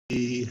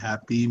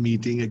Happy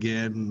meeting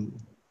again.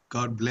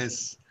 God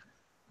bless.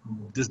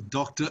 This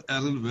Dr.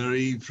 Alan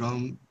Wherry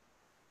from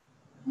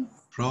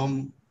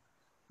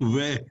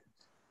where?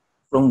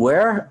 From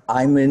where?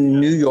 I'm in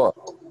New York.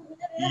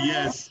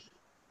 Yes.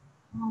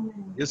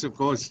 Yes, of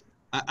course.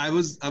 I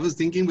was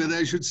thinking whether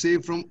I should say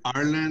from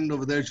Ireland or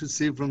whether I should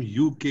say from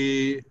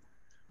UK.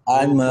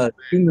 I'm a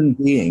human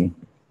being.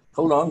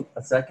 Hold on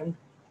a second.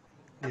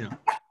 Yeah.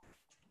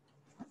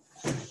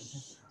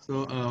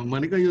 So,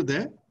 Monica, you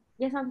there?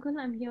 Yes, Uncle,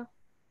 I'm here.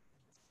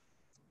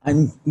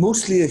 I'm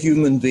mostly a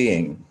human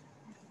being.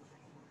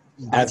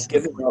 I've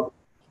given up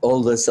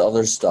all this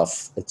other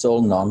stuff. It's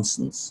all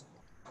nonsense.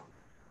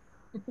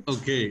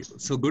 Okay.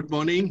 So, good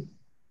morning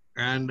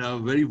and a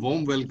very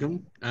warm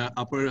welcome.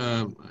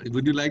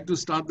 Would you like to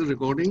start the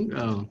recording?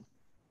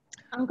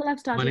 Uncle, I've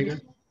started.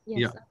 Monica? Yes,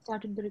 Yeah. I've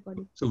started the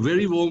recording. So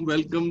very warm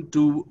welcome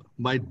to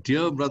my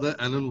dear brother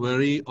Alan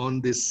Wherry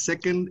on this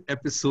second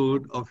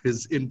episode of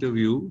his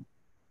interview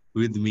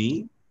with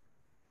me.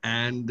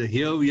 And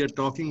here we are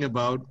talking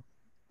about,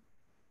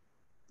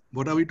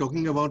 what are we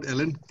talking about,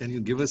 Alan? Can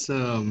you give us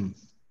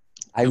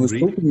I was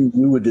hoping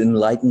you would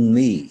enlighten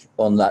me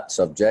on that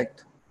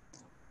subject.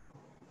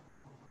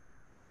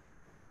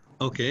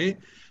 Okay.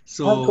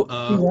 So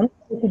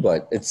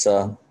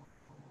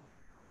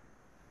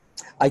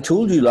I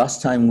told you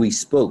last time we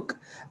spoke,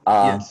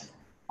 yes.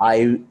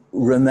 I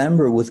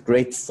remember with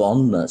great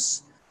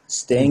fondness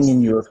staying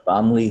in your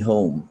family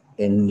home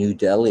in New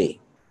Delhi,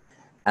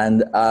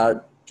 and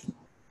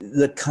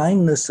the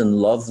kindness and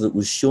love that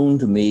was shown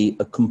to me,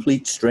 a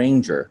complete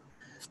stranger,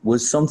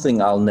 was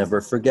something I'll never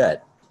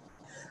forget.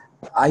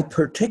 I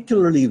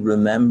particularly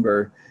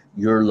remember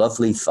your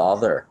lovely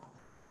father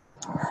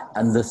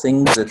and the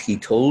things that he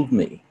told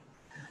me.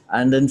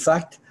 And in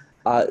fact,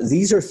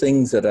 these are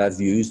things that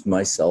I've used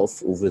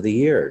myself over the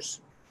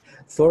years.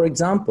 For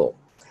example,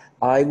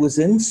 I was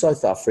in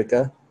South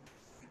Africa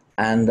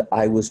and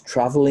I was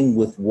traveling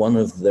with one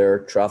of their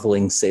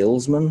traveling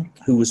salesmen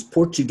who was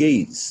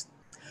Portuguese.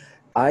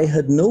 I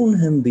had known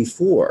him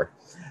before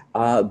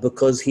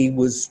because he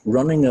was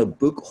running a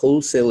book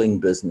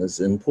wholesaling business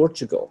in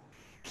Portugal.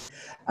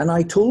 And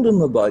I told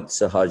him about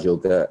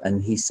Sahaja,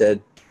 and he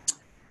said,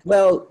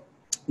 well,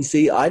 you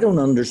see, I don't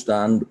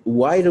understand,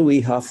 why do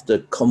we have to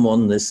come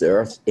on this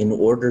earth in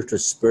order to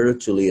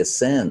spiritually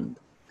ascend?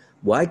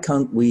 Why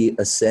can't we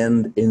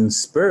ascend in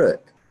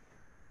spirit,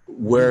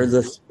 where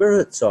the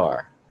spirits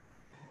are?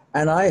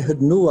 And I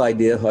had no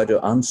idea how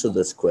to answer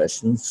this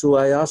question, so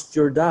I asked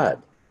your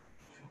dad.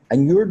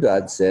 And your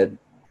dad said,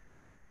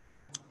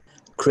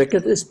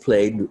 cricket is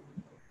played,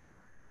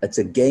 it's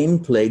a game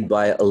played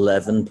by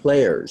 11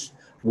 players.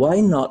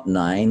 Why not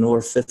 9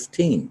 or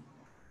 15?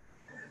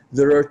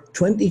 There are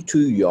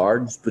 22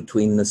 yards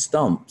between the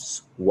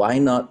stumps. Why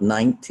not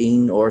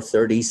 19 or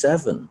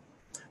 37?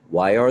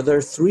 Why are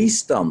there 3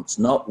 stumps,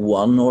 not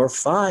 1 or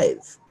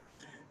 5?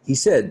 He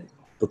said,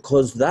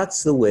 because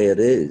that's the way it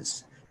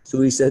is.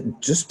 So he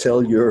said, just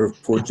tell your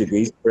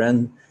Portuguese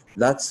friend,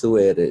 that's the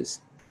way it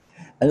is.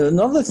 And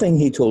another thing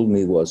he told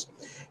me was,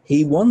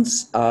 he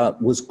once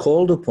was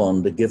called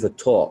upon to give a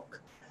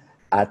talk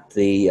at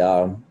the,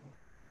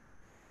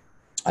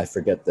 I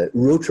forget the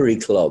Rotary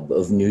Club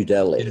of New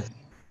Delhi. Yes.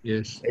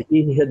 Yes.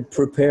 He had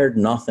prepared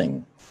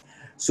nothing.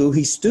 So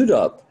he stood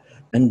up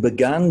and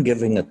began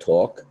giving a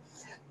talk,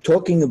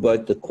 talking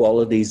about the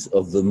qualities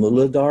of the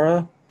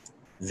Muladhara,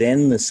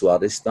 then the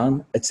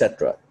Swadhisthana,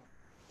 etc.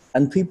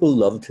 And people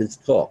loved his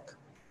talk.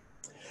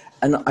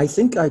 And I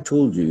think I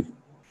told you,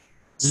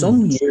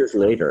 some years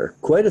later,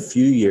 quite a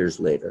few years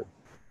later,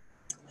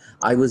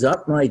 I was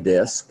at my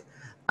desk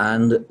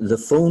and the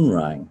phone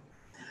rang.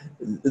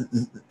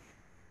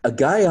 A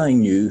guy I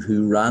knew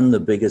who ran the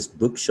biggest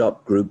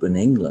bookshop group in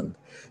England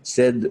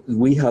said,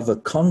 we have a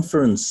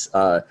conference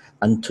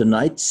and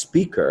tonight's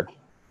speaker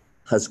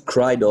has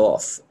cried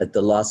off at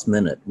the last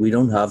minute. We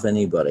don't have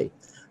anybody.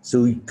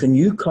 So can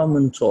you come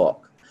and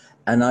talk?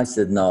 And I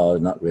said, no,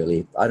 not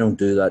really. I don't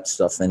do that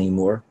stuff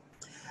anymore.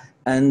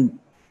 And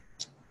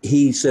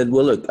he said,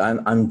 well, look,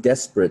 I'm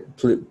desperate.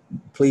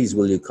 Please,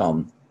 will you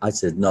come? I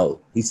said,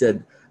 no. He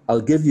said, I'll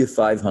give you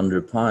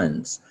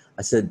 £500.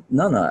 I said,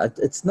 no,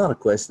 it's not a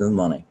question of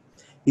money.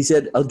 He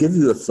said, I'll give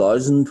you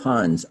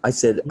 £1,000. I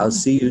said, I'll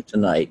see you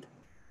tonight.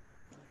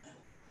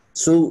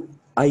 So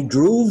I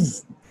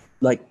drove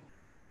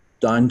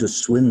down to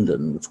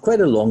Swindon. It's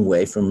quite a long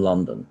way from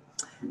London.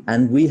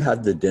 And we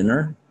had the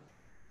dinner.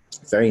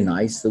 Very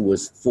nice. There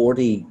was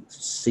 40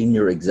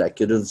 senior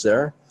executives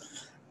there.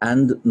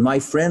 And my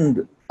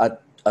friend,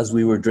 as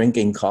we were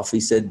drinking coffee,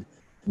 said,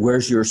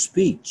 where's your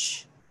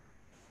speech?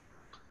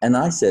 And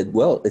I said,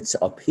 well, it's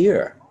up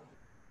here.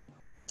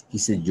 He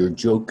said, you're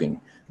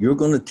joking. You're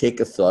going to take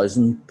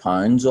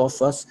 £1,000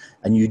 off us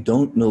and you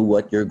don't know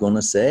what you're going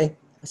to say?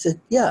 I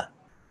said, yeah.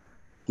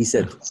 He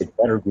said, it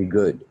better be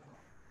good.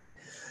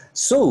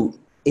 So,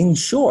 in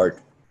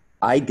short,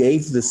 I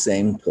gave the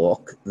same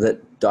talk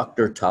that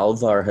Dr.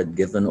 Talwar had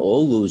given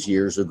all those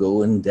years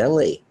ago in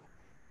Delhi.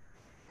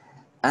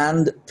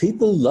 And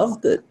people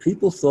loved it.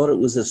 People thought it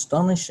was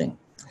astonishing.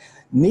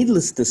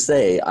 Needless to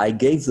say, I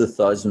gave the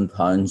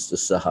 £1,000 to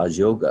Sahaja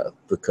Yoga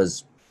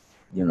because,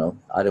 you know,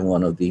 I don't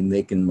want to be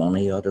making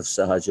money out of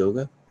Sahaja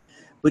Yoga.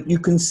 But you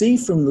can see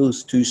from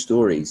those two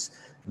stories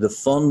the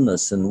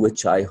fondness in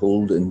which I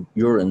hold in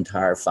your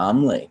entire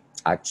family,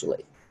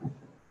 actually.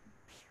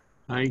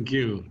 Thank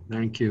you.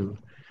 Thank you.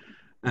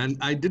 And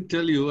I did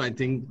tell you, I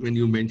think when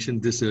you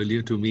mentioned this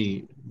earlier to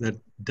me, that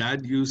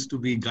Dad used to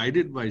be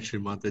guided by Shri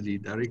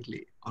Mataji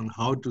directly on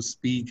how to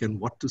speak and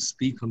what to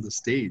speak on the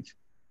stage.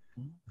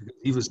 Because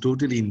he was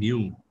totally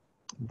new,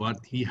 but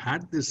he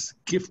had this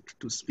gift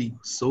to speak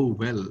so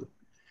well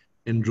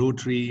in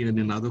Rotary and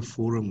in other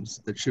forums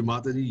that Shri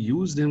Mataji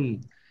used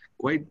him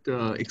quite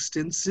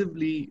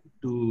extensively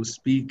to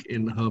speak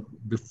in her,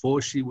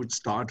 before she would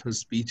start her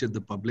speech at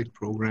the public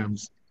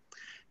programs.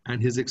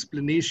 And his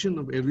explanation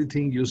of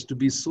everything used to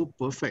be so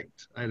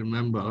perfect. I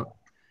remember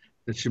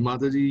that Shri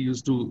Mataji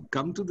used to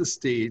come to the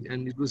stage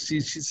and it was,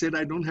 she said,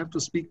 I don't have to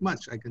speak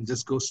much. I can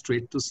just go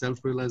straight to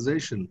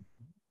self-realization.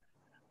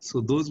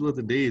 So those were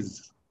the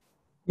days.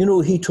 You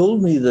know, he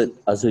told me that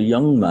as a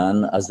young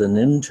man, as an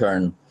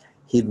intern,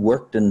 he'd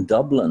worked in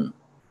Dublin.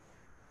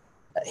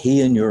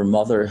 He and your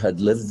mother had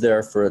lived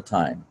there for a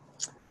time.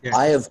 Yes.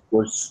 I, of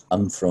course,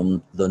 am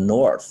from the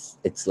north.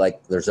 It's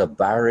like there's a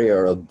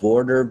barrier, a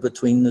border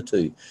between the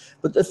two.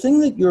 But the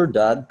thing that your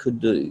dad could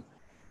do,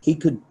 he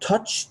could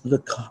touch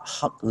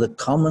the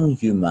common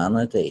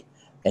humanity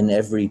in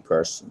every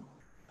person.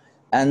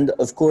 And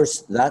of course,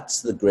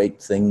 that's the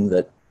great thing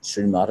that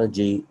Sri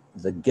Mataji,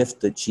 the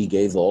gift that she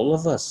gave all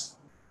of us.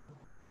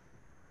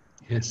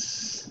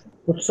 Yes.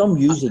 But some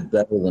use it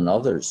better than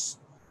others.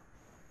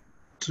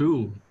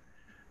 True.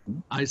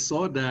 I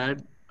saw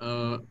that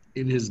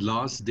in his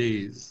last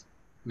days,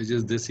 which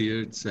is this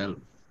year itself.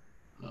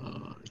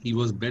 He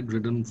was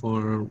bedridden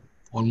for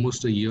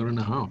almost a year and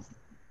a half.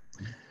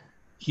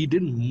 He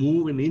didn't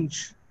move an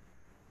inch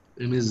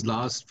in his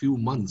last few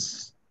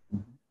months.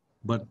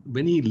 But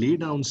when he lay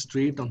down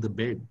straight on the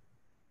bed,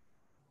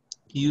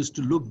 he used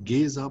to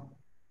gaze up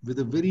with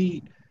a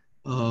very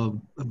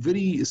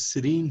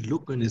serene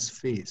look on his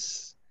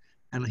face.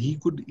 And he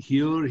could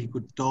hear, he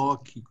could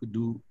talk,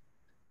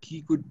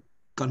 he could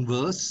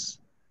converse,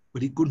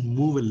 but he couldn't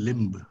move a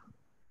limb.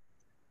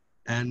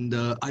 And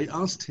I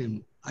asked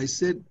him, I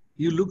said,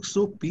 you look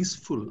so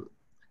peaceful.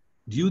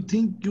 Do you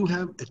think you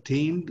have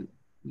attained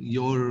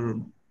your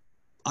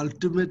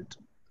ultimate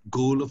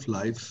goal of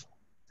life?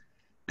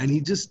 And he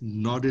just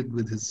nodded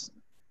with his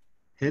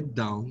head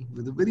down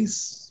with a very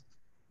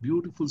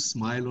beautiful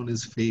smile on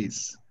his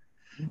face.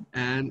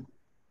 And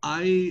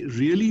I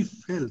really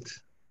felt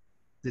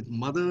that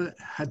Mother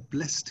had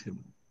blessed him,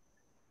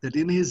 that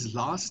in his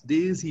last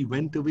days, he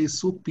went away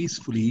so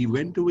peacefully. He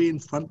went away in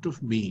front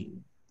of me.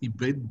 He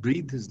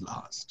breathed his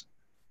last.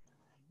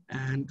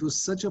 And it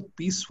was such a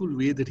peaceful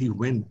way that he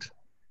went.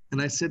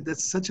 And I said,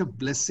 that's such a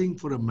blessing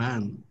for a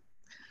man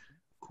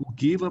who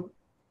gave up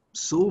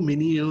so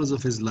many years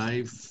of his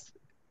life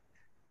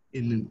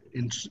in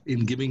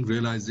giving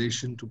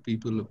realization to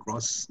people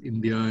across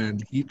India.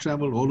 And he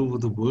traveled all over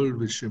the world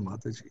with Shri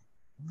Mataji.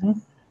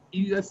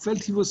 I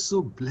felt he was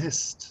so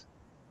blessed.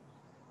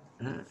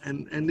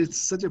 And it's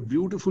such a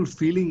beautiful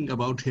feeling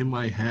about him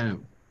I have,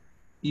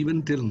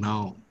 even till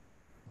now,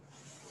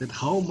 that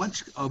how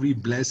much are we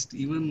blessed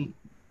even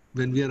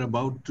when we are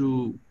about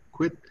to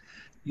quit.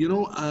 You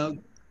know,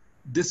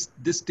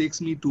 this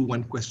takes me to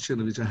one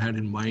question which I had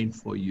in mind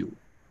for you.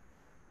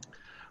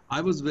 I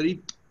was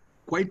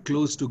quite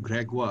close to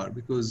Gregoire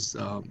because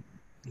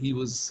he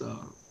was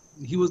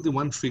the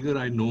one figure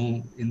I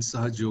know in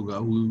Sahaja Yoga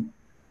who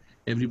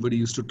everybody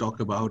used to talk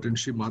about, and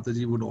Shri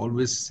Mataji would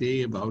always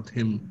say about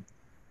him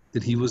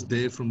that he was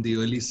there from the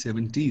early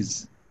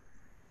 70s.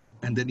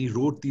 And then he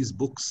wrote these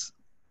books,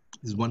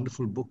 these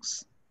wonderful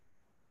books.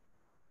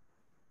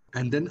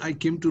 And then I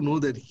came to know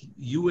that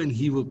you and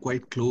he were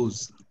quite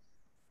close.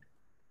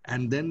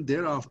 And then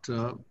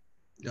thereafter,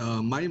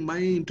 my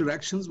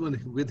interactions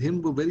with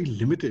him were very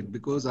limited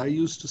because I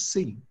used to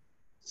sing.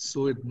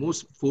 So at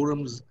most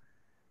forums,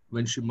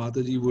 when Shri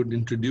Mataji would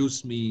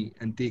introduce me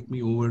and take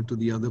me over to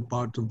the other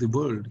part of the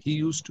world, he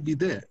used to be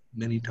there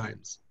many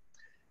times.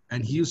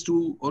 And he used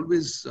to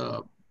always,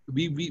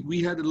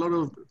 we had a lot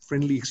of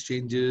friendly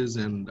exchanges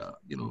and,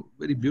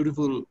 very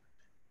beautiful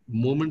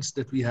moments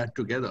that we had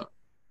together.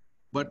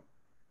 But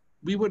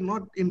we were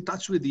not in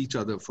touch with each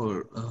other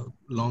for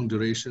long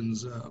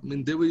durations.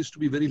 There used to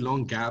be very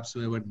long gaps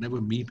where I would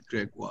never meet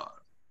Gregoire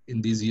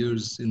in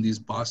these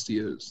past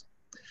years.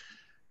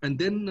 And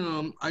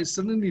then I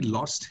suddenly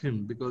lost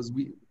him because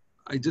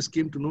I just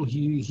came to know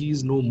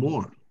he's no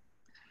more.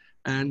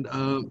 And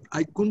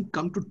I couldn't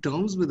come to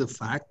terms with the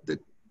fact that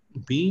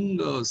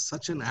being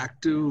such an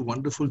active,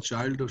 wonderful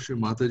child of Shri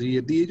Mataji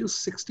at the age of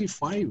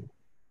 65,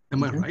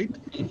 am I right?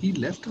 He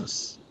left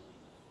us.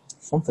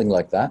 Something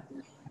like that.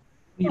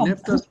 He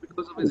left us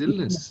because of his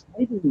illness.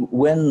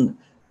 When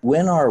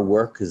our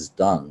work is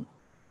done,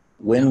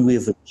 when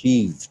we've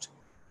achieved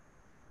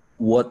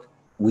what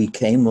we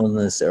came on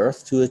this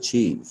earth to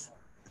achieve,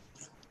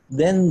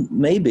 then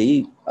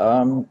maybe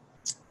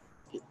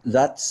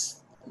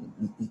that's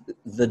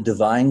the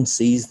divine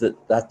sees that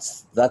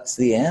that's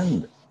the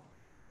end.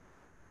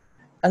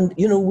 And,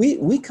 you know,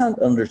 we can't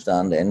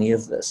understand any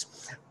of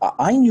this.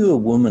 I knew a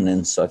woman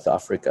in South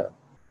Africa.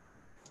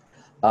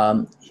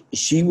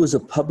 She was a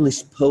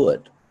published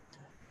poet.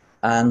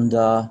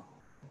 And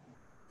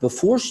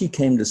before she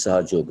came to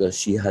Sahaja Yoga,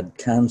 she had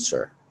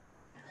cancer.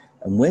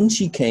 And when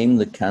she came,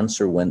 the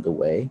cancer went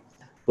away.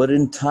 But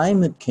in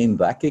time, it came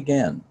back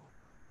again.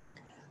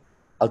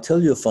 I'll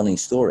tell you a funny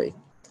story.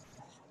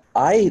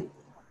 I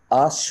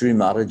asked Sri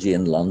Mataji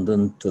in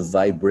London to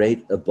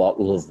vibrate a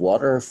bottle of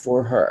water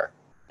for her,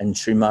 and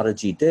Sri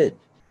Mataji did.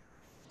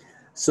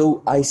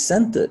 So I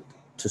sent it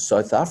to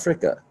South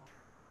Africa.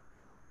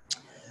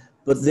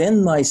 But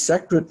then my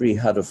secretary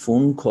had a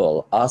phone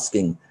call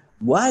asking,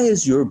 why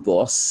is your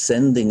boss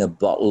sending a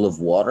bottle of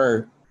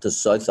water to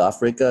South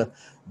Africa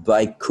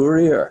by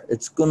courier?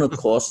 It's going to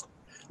cost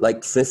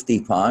like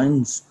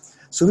 £50.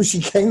 So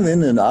she came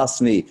in and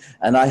asked me,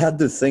 and I had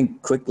to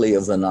think quickly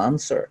of an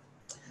answer.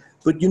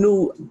 But, you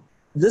know,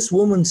 this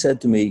woman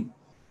said to me,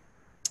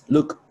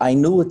 look, I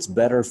know it's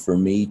better for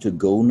me to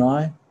go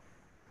now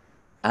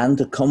and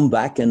to come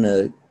back in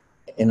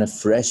a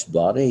fresh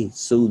body.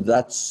 So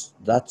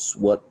that's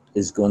what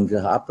is going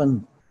to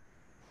happen.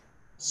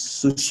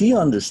 So she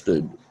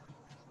understood.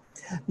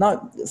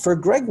 Now, for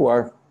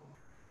Gregoire,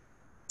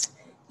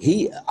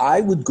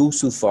 I would go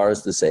so far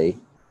as to say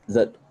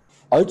that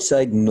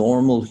outside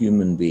normal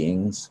human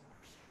beings,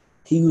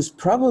 he was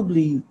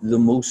probably the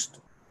most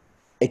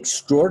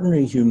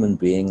extraordinary human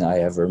being I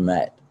ever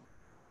met.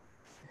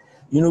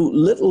 You know,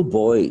 little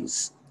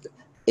boys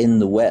in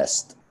the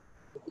West,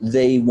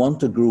 they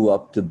want to grow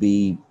up to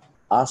be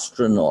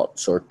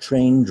astronauts or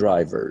train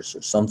drivers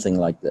or something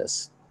like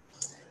this.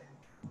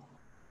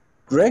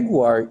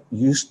 Gregoire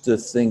used to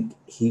think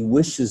he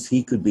wishes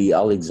he could be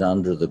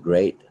Alexander the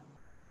Great.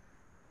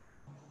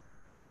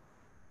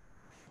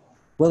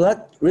 Well,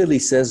 that really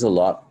says a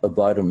lot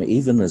about him,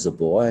 even as a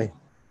boy.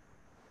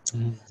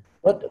 Mm.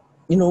 But,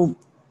 you know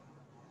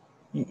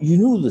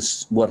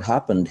this, what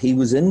happened. He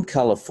was in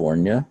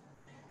California.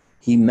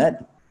 He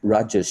met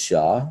Raja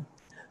Shah,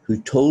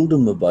 who told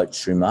him about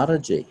Sri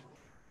Mataji.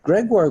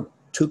 Gregoire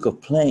took a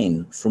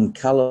plane from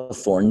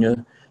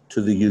California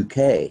to the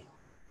UK,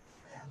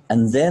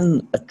 and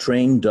then a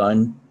train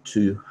down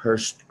to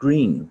Hurst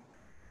Green,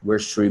 where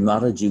Sri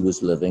Mataji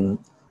was living,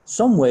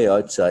 some way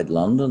outside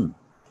London,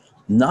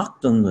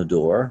 knocked on the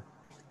door,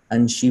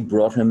 and she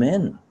brought him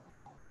in.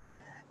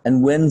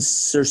 And when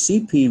Sir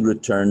C.P.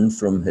 returned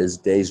from his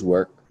day's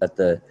work at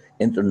the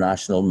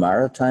International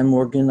Maritime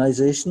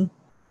Organization,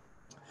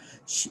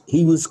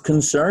 he was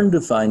concerned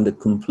to find a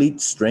complete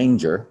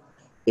stranger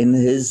in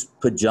his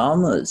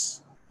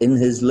pajamas in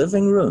his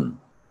living room.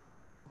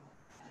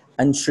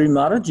 And Sri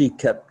Mataji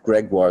kept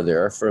Gregoire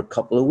there for a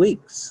couple of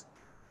weeks.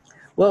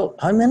 Well,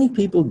 how many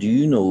people do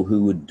you know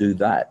who would do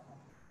that?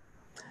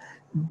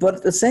 But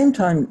at the same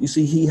time, you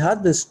see, he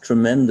had this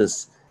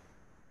tremendous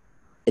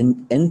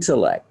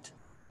intellect,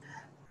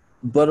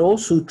 but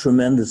also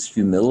tremendous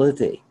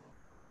humility.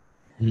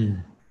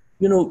 Mm.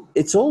 You know,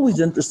 it's always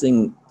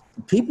interesting.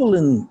 People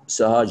in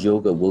Sahaja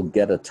Yoga will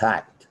get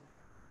attacked.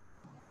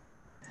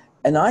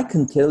 And I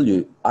can tell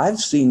you, I've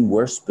seen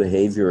worse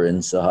behavior in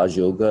Sahaja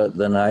Yoga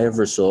than I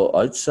ever saw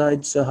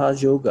outside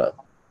Sahaja Yoga.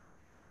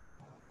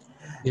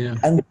 Yeah.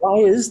 And why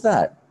is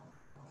that?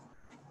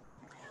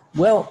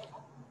 Well,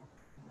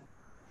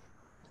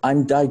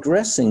 I'm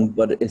digressing,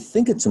 but I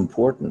think it's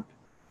important.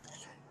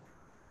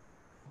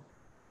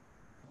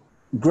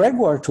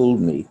 Gregoire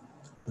told me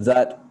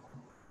that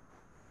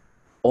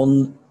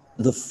on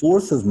the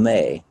 4th of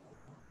May,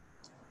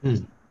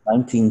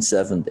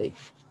 1970,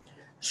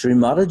 Sri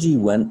Mataji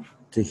went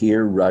to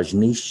hear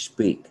Rajneesh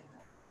speak.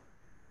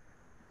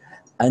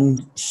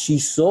 And she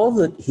saw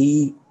that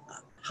he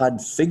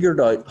had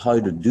figured out how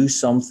to do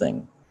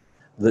something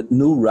that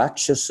no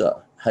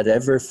Rakshasa had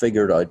ever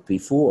figured out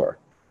before.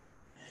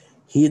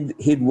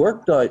 He'd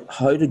worked out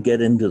how to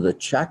get into the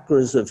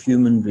chakras of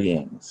human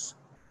beings,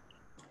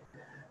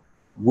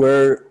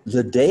 where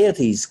the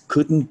deities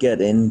couldn't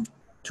get in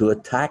to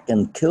attack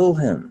and kill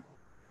him.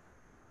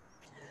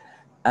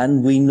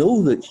 And we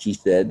know that she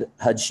said,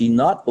 had she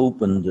not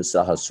opened the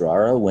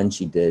Sahasrara when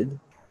she did,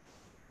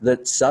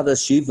 that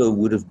Sadashiva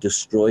would have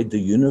destroyed the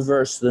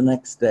universe the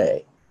next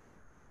day.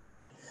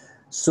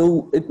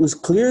 So it was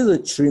clear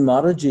that Sri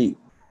Mataji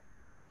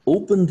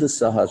opened the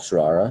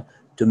Sahasrara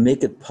to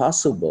make it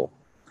possible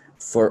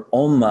for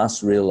en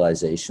masse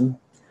realization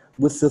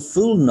with the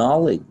full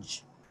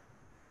knowledge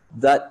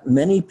that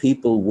many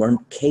people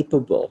weren't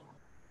capable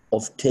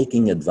of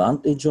taking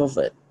advantage of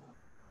it.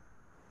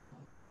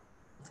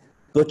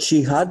 But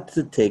she had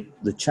to take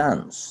the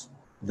chance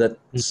that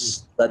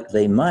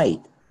they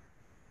might.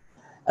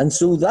 And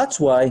so that's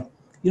why,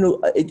 you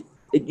know,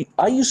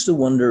 I used to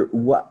wonder,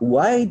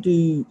 why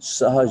does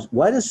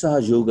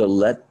Sahaja Yoga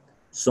let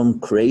some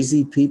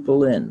crazy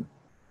people in?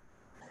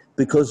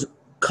 Because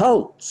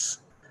cults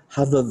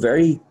have a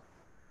very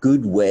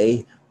good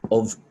way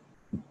of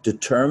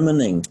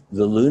determining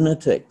the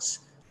lunatics,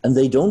 and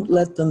they don't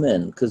let them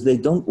in because they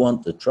don't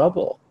want the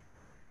trouble.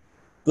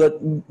 But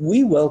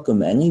we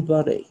welcome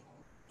anybody,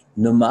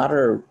 no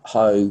matter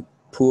how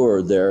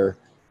poor their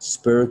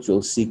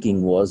spiritual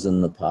seeking was in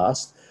the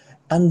past.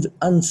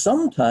 And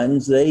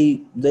sometimes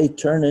they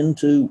turn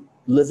into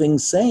living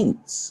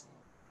saints.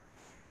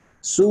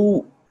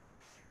 So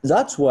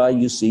that's why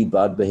you see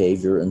bad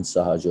behavior in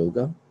Sahaja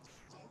Yoga.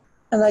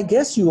 And I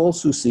guess you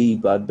also see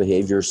bad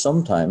behavior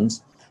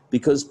sometimes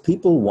because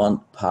people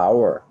want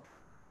power.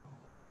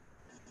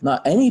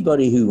 Now,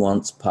 anybody who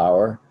wants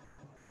power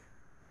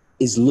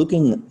is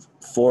looking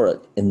for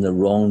it in the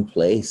wrong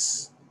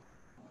place.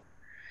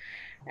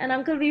 And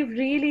Uncle, we've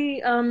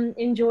really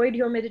enjoyed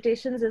your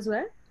meditations as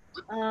well.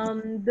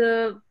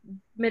 The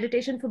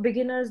meditation for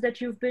beginners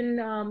that you've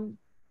been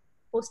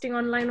posting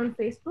online on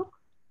Facebook.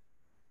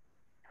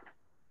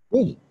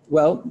 Good.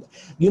 Well,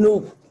 you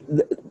know,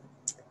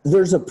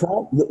 there's a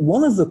problem.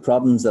 One of the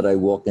problems that I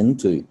walk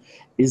into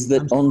is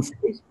that on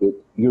Facebook,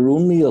 you're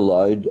only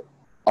allowed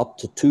up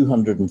to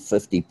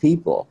 250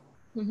 people.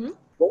 Mm-hmm.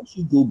 Once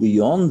you go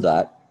beyond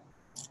that,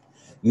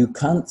 you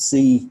can't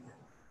see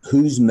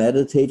who's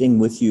meditating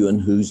with you and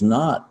who's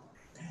not.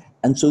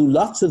 And so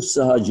lots of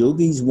Sahaja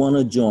Yogis want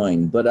to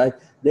join, but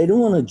they don't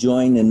want to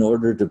join in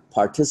order to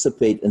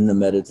participate in the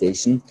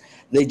meditation.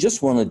 They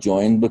just want to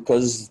join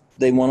because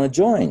they want to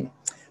join.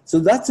 So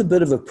that's a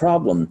bit of a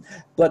problem.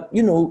 But,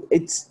 you know,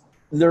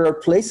 there are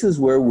places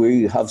where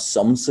we have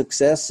some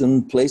success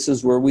and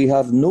places where we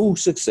have no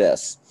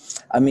success.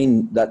 I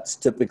mean, that's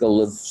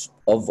typical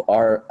of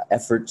our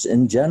efforts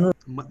in general.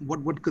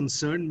 What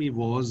concerned me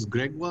was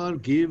Gregoire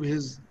gave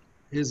his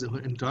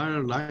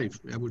entire life,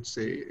 I would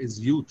say, his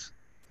youth,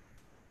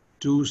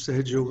 to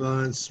Sahaja Yoga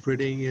and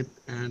spreading it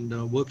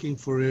and working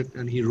for it.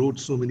 And he wrote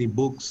so many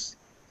books.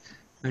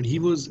 And he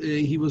was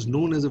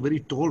known as a very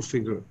tall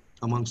figure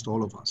amongst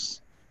all of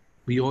us.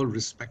 We all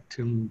respect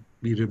him.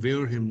 We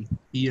revere him.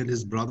 He and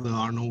his brother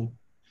Arno.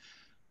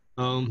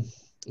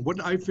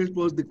 What I felt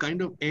was the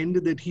kind of end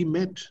that he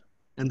met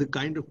and the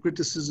kind of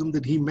criticism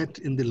that he met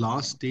in the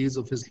last days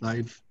of his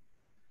life.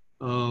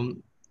 I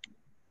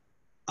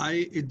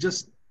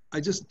just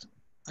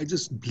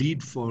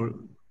bleed for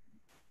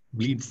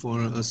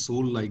a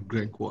soul like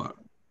Gregoire.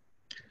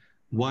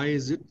 Why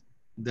is it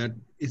that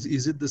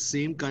is it the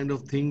same kind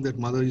of thing that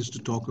Mother used to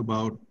talk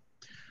about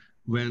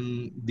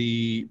when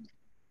the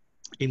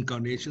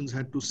incarnations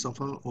had to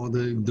suffer, or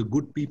the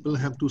good people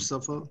have to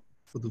suffer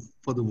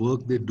for the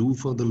work they do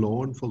for the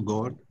Lord, for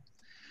God?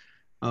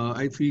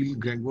 I feel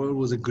Gregoire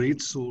was a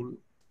great soul,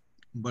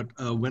 but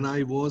when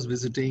I was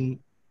visiting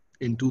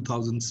in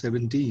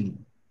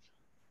 2017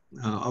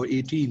 or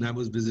 18, I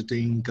was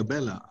visiting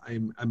Cabela.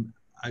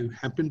 I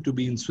happened to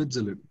be in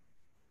Switzerland,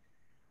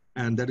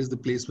 and that is the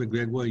place where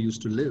Gregoire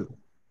used to live.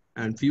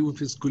 And few of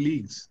his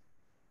colleagues,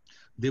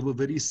 they were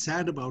very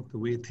sad about the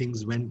way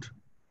things went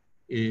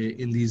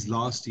in these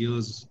last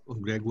years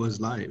of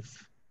Gregoire's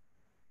life.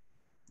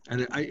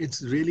 And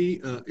it's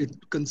really, it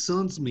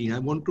concerns me. I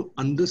want to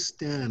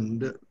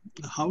understand,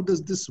 how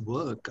does this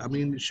work? I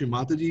mean, Shri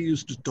Mataji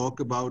used to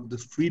talk about the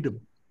freedom,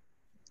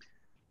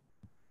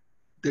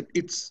 that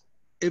it's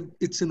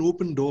an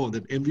open door,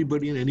 that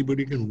everybody and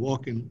anybody can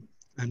walk in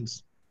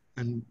and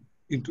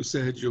into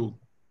Sahaja Yoga.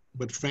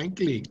 But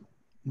frankly,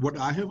 what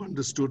I have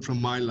understood from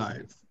my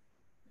life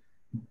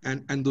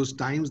and those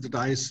times that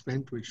I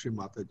spent with Shri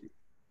Mataji,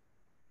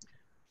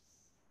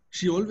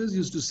 she always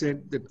used to say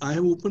that I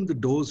have opened the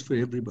doors for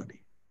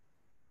everybody.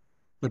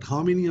 But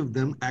how many of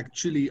them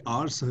actually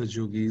are Sahaja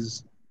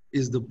Yogis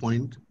is the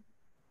point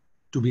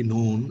to be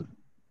known.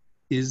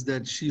 Is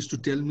that she used to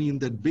tell me in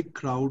that big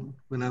crowd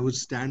when I would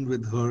stand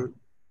with her,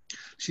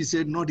 she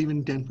said not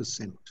even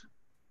 10%.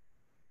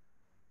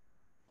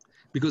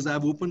 Because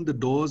I've opened the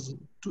doors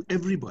to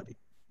everybody.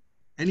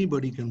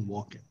 Anybody can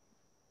walk in.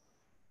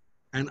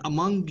 And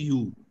among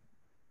you,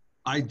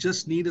 I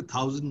just need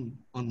 1,000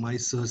 on my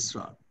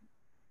Sahasra,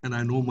 and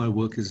I know my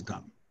work is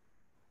done.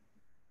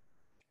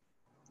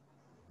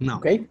 Now,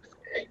 Okay.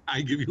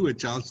 I give you a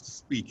chance to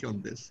speak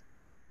on this.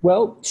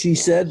 Well, she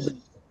said that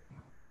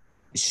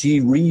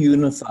she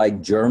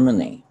reunified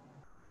Germany,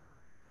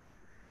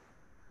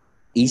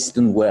 East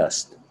and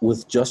West,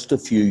 with just a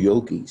few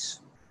yogis.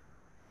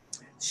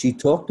 She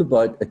talked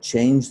about a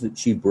change that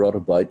she brought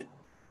about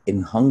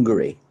in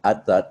Hungary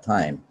at that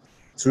time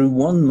through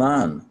one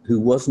man who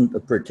wasn't a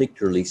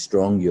particularly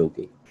strong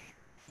yogi.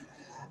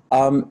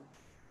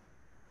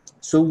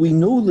 So we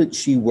know that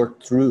she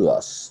worked through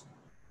us.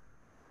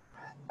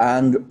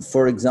 And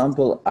for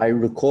example, I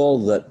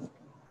recall that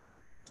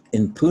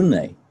in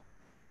Pune,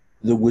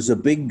 there was a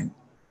big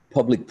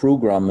public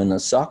program in a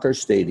soccer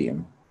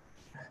stadium.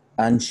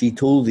 And she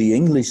told the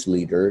English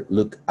leader,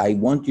 look, I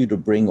want you to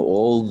bring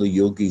all the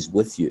yogis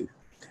with you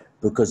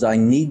because I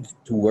need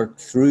to work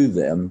through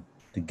them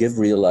to give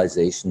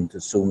realization to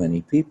so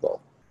many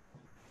people.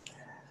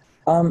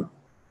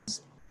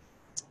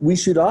 We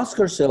should ask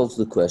ourselves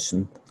the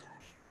question,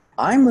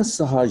 I'm a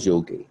Sahaja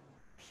Yogi.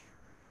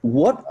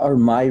 What are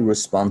my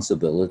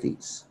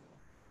responsibilities?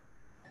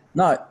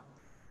 Now,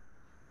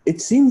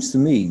 it seems to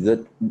me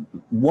that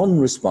one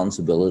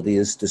responsibility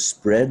is to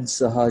spread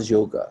Sahaja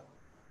Yoga.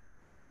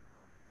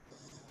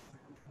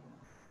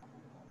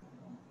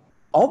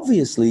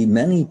 Obviously,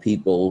 many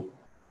people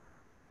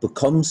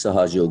become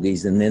Sahaja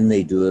yogis and then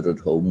they do it at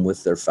home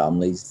with their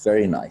families.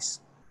 Very nice.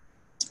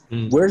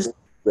 Where's the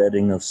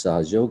spreading of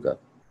Sahaja Yoga?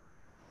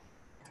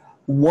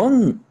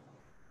 One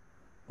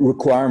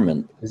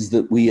requirement is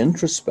that we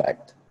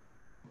introspect,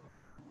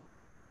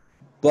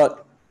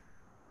 but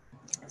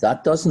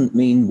that doesn't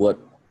mean what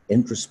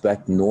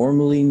introspect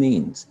normally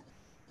means.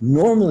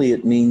 Normally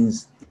it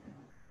means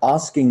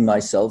asking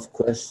myself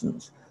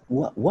questions.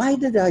 Why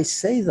did I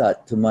say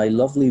that to my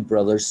lovely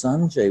brother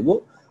Sanjay?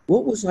 What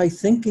was I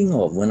thinking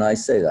of when I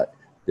say that?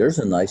 There's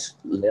a nice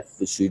left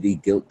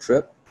Vishuddhi guilt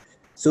trip.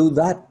 So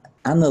that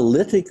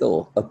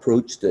analytical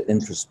approach to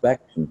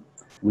introspection,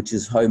 which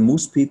is how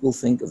most people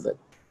think of it,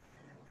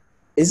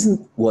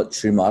 isn't what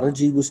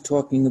Srimataji was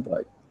talking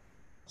about.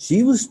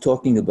 She was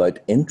talking about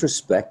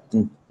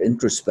introspection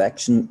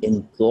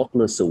in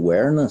thoughtless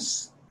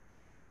awareness.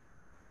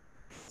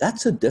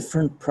 That's a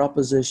different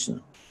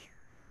proposition.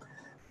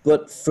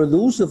 But for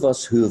those of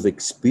us who have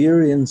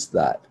experienced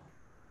that,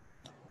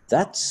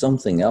 that's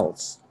something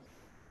else,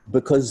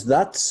 because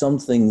that's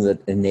something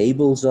that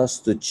enables us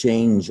to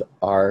change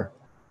our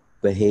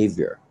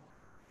behavior.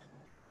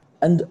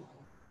 And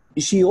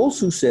she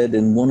also said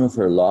in one of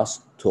her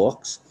last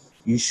talks,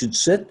 you should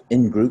sit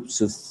in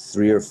groups of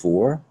 3 or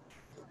 4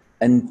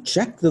 and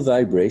check the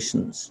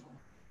vibrations.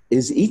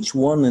 Is each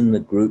one in the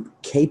group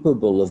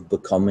capable of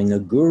becoming a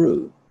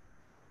guru?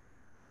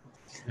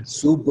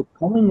 So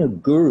becoming a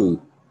guru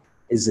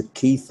is a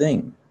key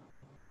thing.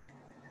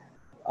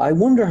 I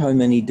wonder how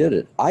many did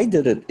it. I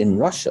did it in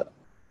Russia.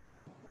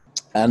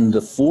 And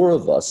the 4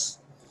 of us,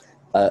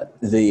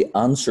 the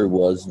answer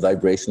was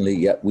vibrationally,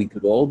 yeah, we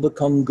could all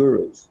become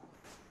gurus.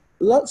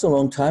 That's a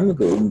long time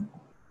ago.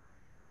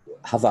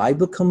 Have I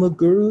become a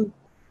guru?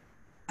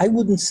 I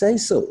wouldn't say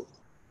so.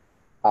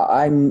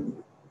 I'm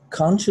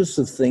conscious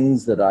of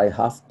things that I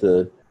have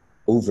to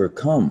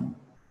overcome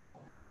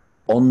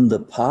on the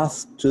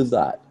path to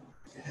that.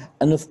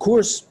 And of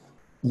course,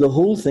 the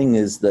whole thing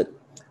is that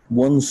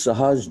one's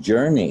Sahaj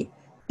journey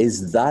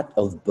is that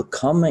of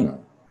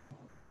becoming.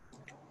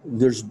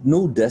 There's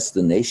no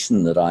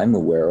destination that I'm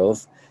aware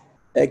of,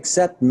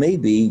 except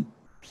maybe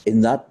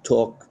in that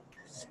talk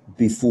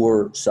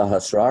before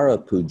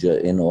Sahasrara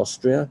Puja in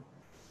Austria,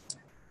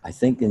 I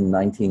think in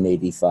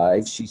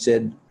 1985, she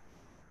said,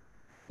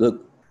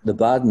 look, the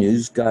bad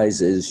news,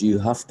 guys, is you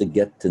have to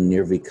get to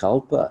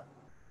Nirvikalpa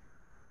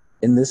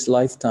in this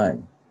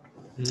lifetime.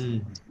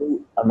 So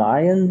am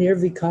I in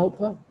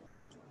Nirvikalpa?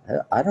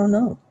 I don't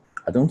know.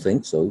 I don't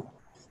think so.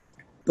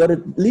 But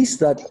at least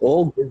that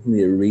all gives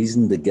me a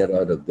reason to get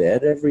out of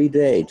bed every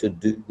day to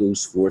do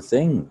those 4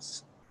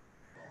 things.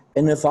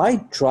 And if I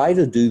try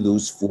to do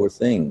those 4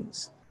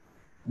 things,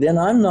 then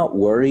I'm not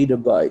worried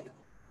about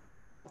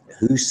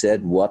who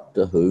said what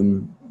to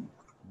whom,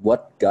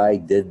 what guy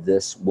did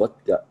this,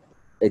 what guy.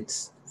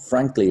 It's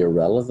frankly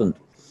irrelevant.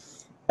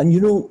 And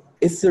you know,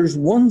 if there's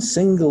one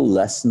single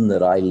lesson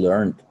that I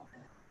learned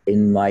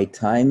in my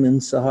time in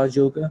Sahaja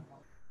Yoga,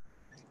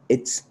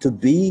 it's to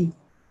be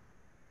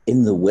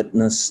in the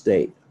witness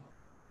state.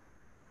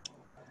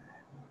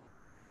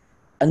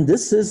 And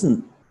this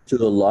isn't to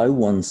allow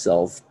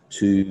oneself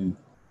to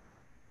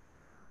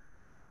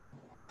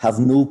have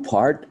no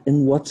part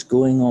in what's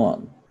going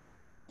on.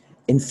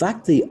 In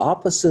fact, the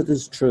opposite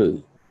is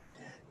true,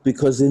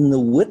 because in the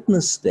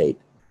witness state,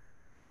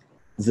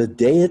 the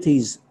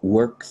deities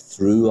work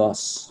through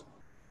us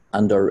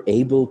and are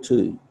able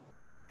to.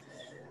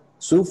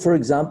 So, for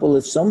example,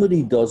 if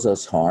somebody does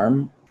us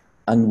harm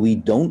and we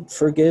don't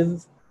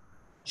forgive,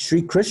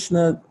 Sri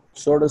Krishna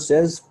sort of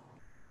says,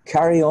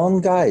 carry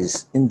on,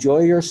 guys,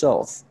 enjoy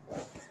yourself.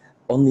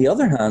 On the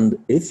other hand,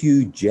 if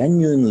you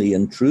genuinely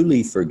and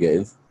truly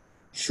forgive,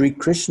 Sri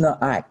Krishna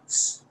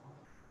acts.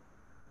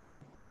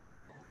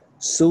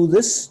 So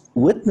this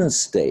witness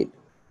state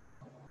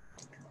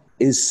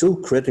is so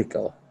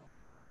critical,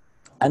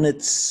 and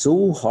it's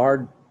so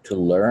hard to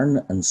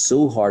learn and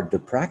so hard to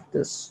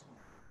practice.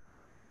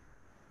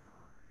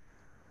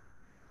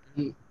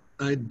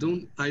 I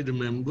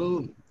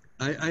remember,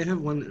 I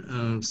have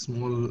one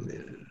small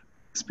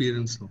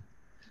experience.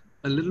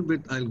 A little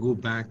bit, I'll go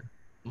back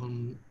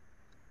on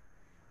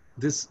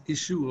this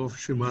issue of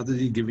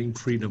Srimataji giving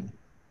freedom.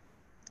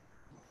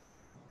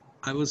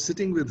 I was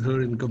sitting with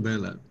her in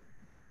Kabela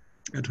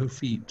at her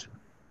feet,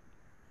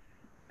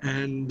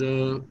 and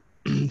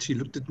she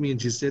looked at me and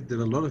she said, there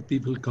are a lot of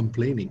people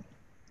complaining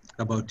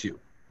about you.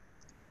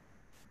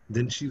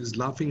 Then she was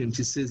laughing and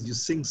she says, you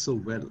sing so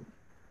well.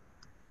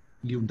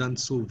 You've done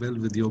so well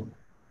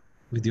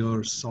with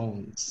your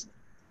songs.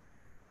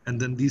 And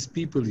then these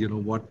people, you know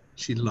what,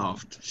 she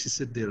laughed. She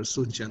said, they are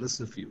so jealous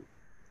of you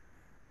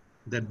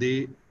that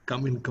they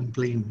come and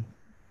complain.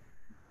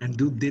 And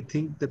do they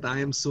think that I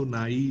am so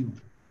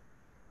naive?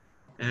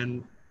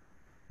 And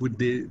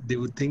they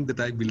would think that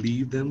I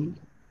believe them?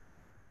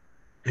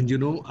 And you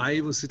know,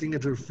 I was sitting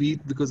at her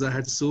feet because I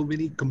had so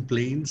many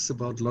complaints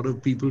about a lot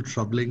of people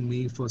troubling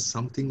me for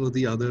something or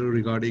the other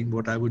regarding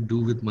what I would do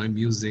with my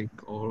music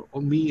or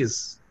me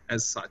as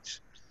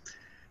such.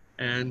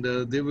 And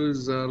there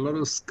was a lot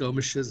of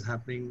skirmishes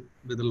happening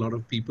with a lot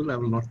of people. I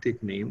will not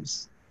take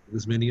names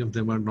because many of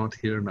them are not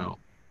here now.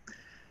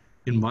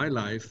 In my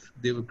life,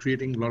 they were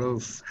creating a lot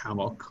of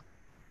havoc,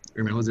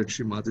 and I was at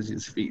Shri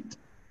Mataji's feet.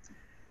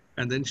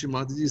 And then Shri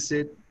Mataji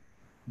said,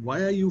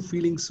 "Why are you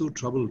feeling so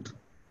troubled?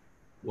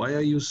 Why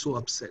are you so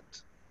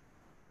upset?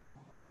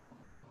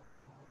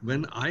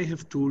 When I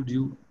have told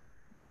you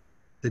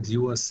that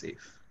you are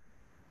safe,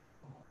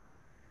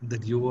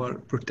 that you are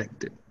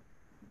protected."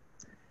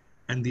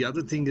 And the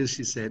other thing is,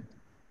 she said,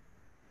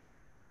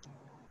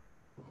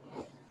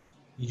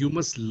 you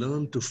must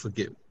learn to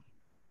forgive.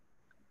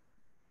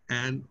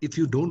 And if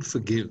you don't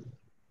forgive,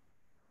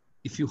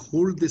 if you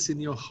hold this in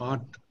your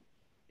heart,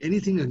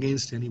 anything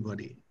against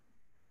anybody,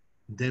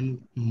 then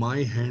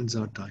my hands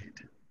are tied.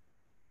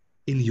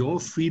 In your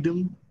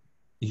freedom,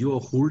 you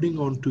are holding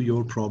on to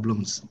your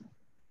problems,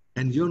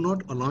 and you're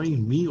not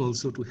allowing me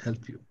also to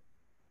help you.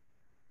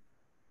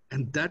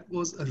 And that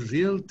was a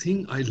real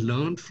thing I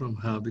learned from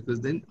her,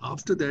 because then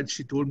after that,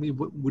 she told me,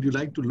 would you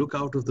like to look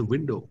out of the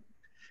window?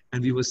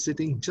 And we were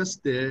sitting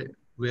just there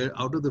where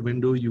out of the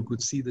window you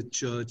could see the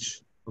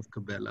church of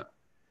Cabela,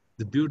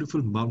 the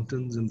beautiful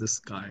mountains in the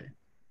sky.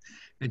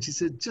 And she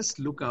said, just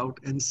look out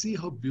and see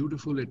how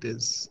beautiful it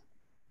is.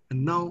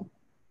 And now,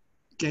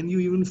 can you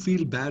even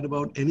feel bad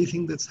about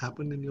anything that's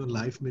happened in your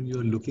life when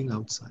you're looking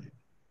outside?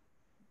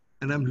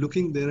 And I'm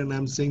looking there and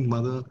I'm saying,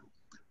 Mother,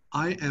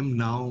 I am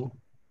now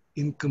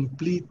in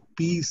complete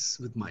peace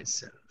with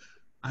myself.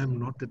 I am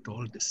not at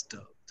all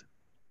disturbed.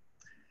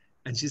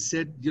 And she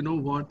said, you know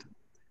what?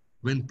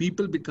 When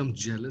people become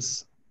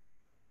jealous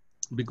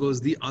because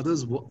the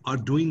others are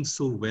doing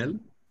so well,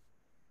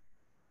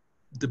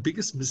 the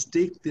biggest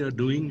mistake they are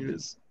doing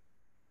is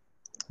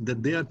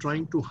that they are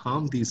trying to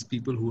harm these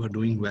people who are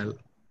doing well.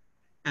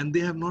 And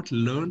they have not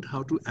learned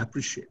how to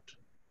appreciate,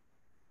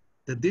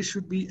 that they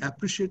should be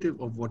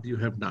appreciative of what you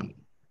have done.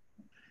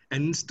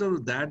 And instead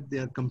of that, they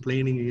are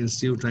complaining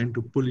against you, trying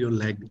to pull your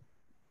leg.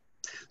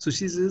 So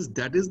she says,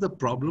 that is the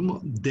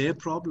problem, their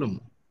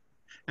problem.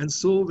 And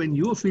so when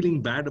you're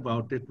feeling bad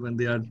about it, when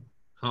they are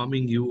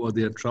harming you or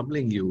they are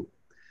troubling you,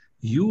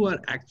 you are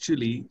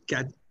actually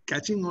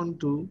catching on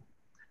to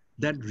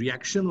that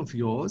reaction of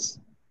yours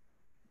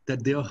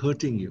that they are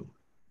hurting you.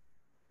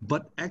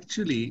 But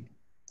actually,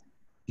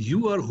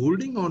 you are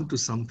holding on to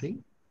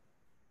something,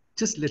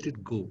 just let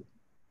it go.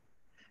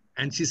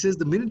 And she says,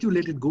 the minute you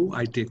let it go,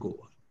 I take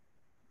over.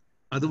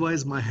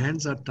 Otherwise, my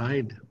hands are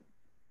tied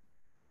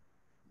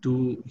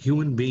to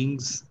human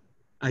beings.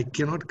 I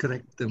cannot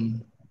correct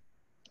them.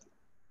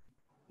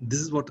 This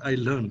is what I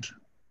learned.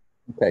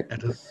 Okay.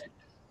 At her.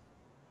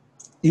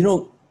 You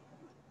know,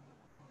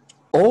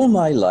 all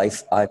my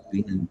life I've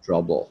been in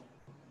trouble.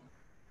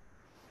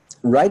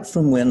 Right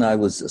from when I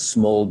was a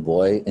small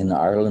boy in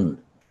Ireland.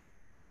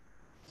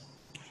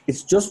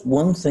 It's just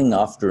one thing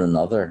after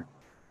another.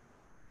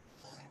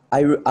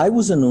 I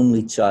was an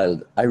only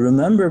child. I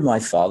remember my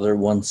father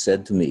once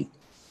said to me,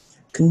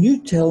 can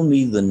you tell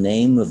me the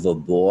name of a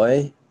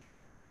boy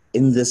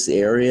in this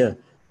area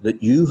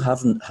that you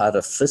haven't had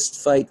a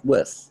fist fight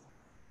with?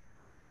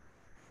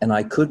 And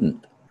I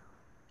couldn't.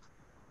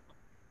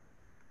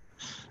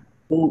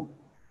 Well,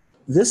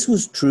 this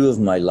was true of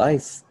my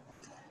life.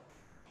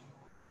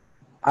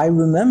 I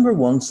remember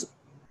once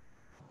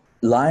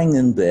lying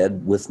in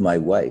bed with my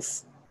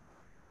wife,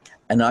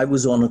 and I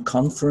was on a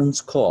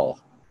conference call.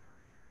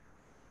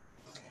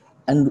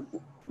 And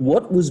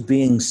what was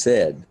being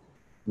said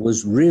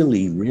was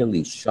really,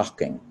 really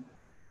shocking.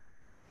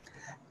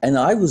 And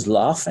I was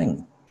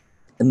laughing.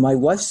 And my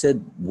wife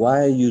said,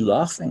 why are you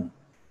laughing?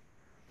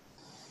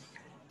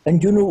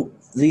 And you know,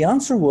 the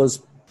answer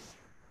was,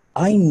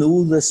 I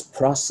know this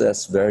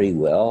process very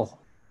well.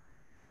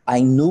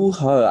 I know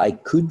how I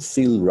could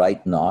feel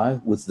right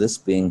now with this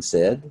being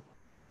said.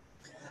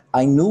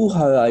 I know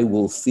how I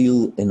will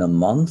feel in a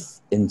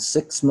month, in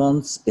 6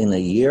 months, in a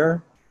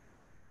year.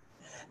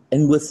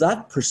 And with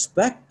that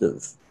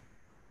perspective,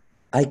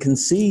 I can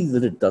see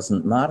that it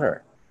doesn't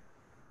matter.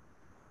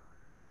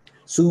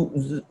 So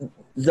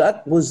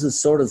that was the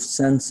sort of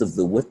sense of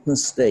the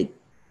witness state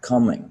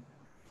coming.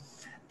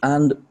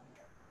 And,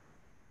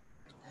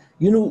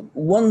 you know,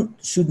 one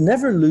should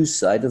never lose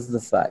sight of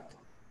the fact,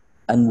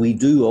 and we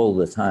do all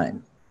the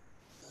time,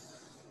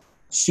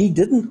 she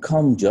didn't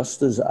come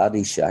just as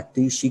Adi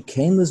Shakti, she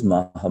came as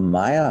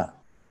Mahamaya.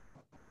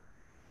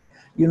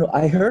 You know,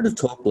 I heard a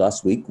talk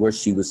last week where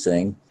she was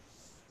saying,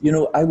 you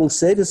know, I will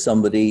say to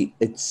somebody,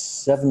 it's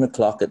 7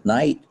 o'clock at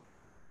night.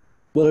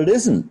 Well, it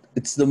isn't.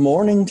 It's the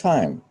morning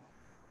time.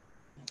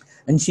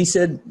 And she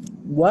said,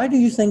 why do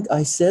you think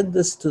I said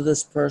this to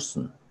this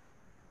person?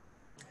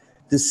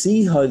 To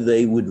see how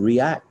they would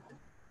react.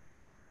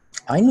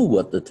 I know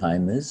what the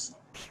time is,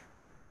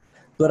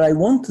 but I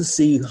want to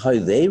see how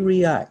they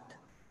react.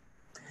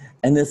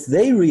 And if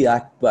they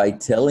react by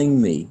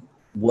telling me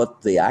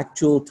what the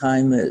actual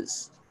time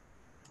is,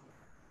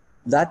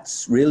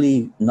 that's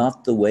really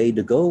not the way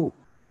to go.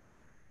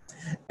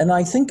 And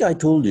I think I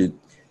told you,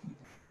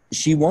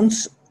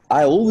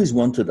 I always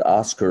wanted to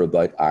ask her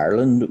about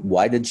Ireland.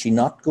 Why did she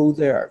not go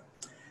there?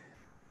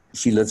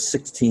 She lived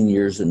 16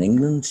 years in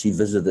England. She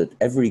visited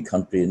every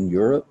country in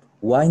Europe.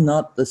 Why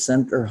not the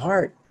Center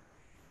Heart?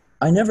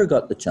 I never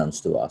got the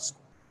chance to ask.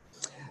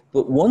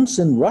 But once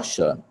in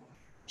Russia,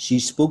 she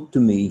spoke to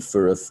me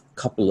for a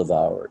couple of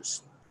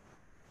hours.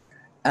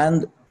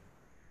 And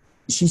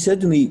she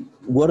said to me,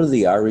 "What are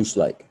the Irish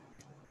like?"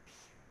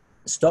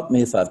 Stop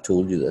me if I've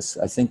told you this.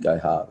 I think I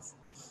have.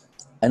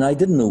 And I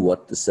didn't know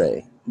what to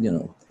say. You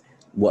know,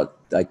 what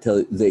I tell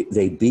you,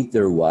 they beat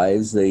their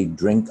wives, they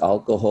drink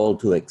alcohol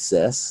to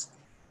excess,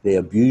 they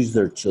abuse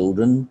their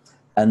children,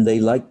 and they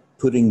like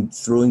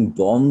throwing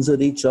bombs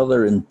at each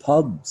other in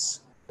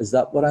pubs. Is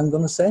that what I'm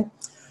going to say?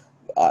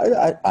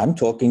 I'm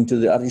talking to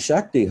the Adi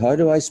Shakti. How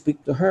do I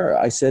speak to her?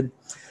 I said,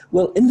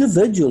 well,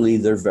 individually,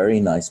 they're very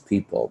nice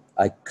people.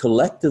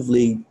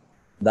 Collectively,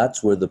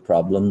 that's where the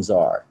problems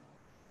are.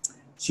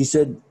 She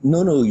said,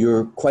 no,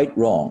 you're quite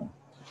wrong.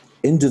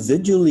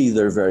 Individually,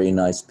 they're very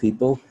nice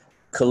people.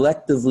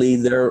 Collectively,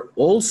 they're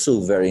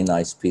also very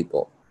nice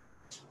people.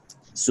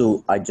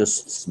 So I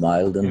just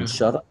smiled and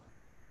shut up.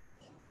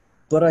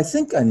 But I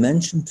think I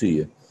mentioned to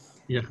you,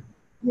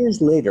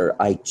 years later,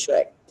 I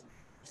checked.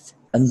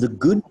 And the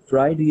Good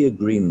Friday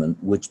Agreement,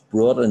 which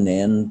brought an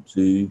end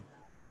to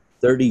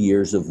 30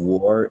 years of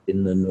war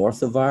in the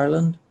north of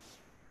Ireland,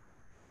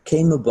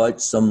 came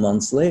about some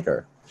months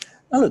later.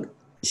 Now look,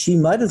 she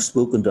might have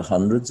spoken to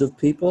hundreds of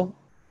people.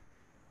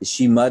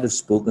 She might have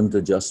spoken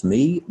to just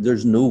me.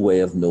 There's no way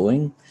of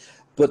knowing.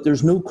 But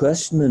there's no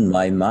question in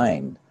my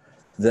mind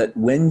that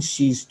when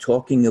she's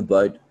talking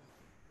about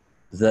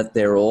that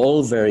they're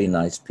all very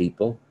nice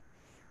people,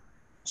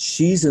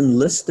 she's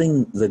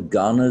enlisting the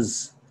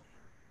Ganas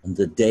and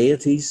the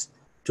deities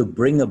to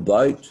bring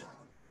about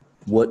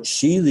what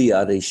she, the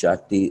Adi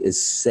Shakti,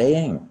 is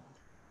saying.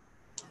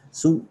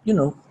 So, you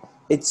know,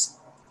 it's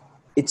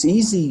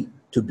easy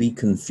to be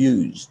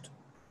confused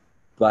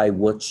by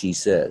what she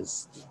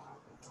says.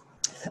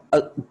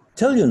 I'll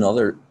tell you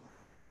another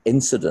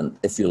incident,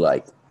 if you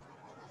like.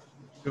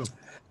 Sure.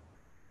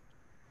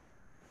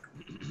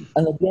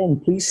 And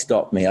again, please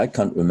stop me. I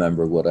can't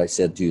remember what I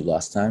said to you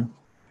last time.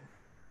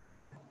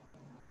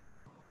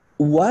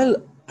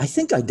 I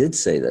think I did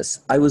say this.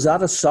 I was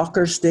at a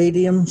soccer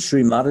stadium.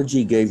 Sri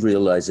Mataji gave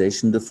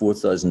realization to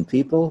 4,000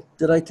 people.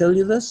 Did I tell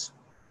you this?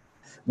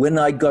 When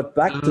I got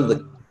back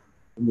to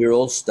we were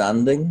all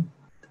standing.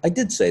 I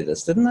did say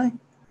this, didn't I?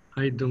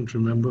 I don't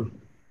remember.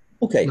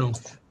 Okay. No.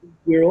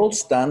 We're all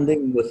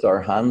standing with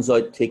our hands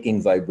out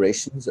taking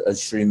vibrations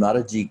as Sri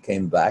Mataji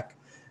came back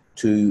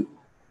to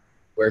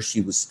where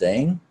she was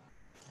staying.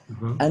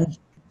 And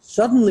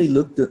suddenly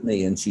looked at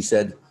me and she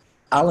said,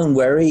 "Alan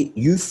Wherry,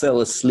 you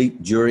fell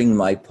asleep during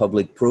my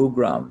public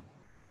program."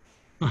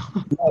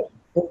 Now,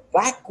 her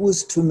back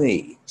was to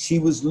me. She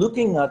was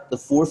looking at the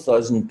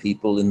 4,000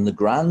 people in the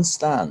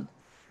grandstand.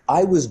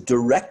 I was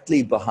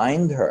directly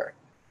behind her.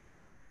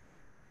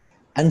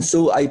 And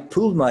so I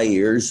pulled my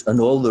ears and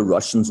all the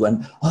Russians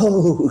went,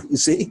 "Oh," you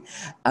see?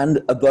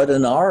 And about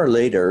an hour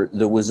later,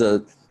 there was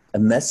a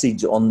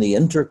message on the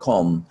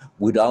intercom,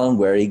 would Alan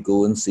Wherry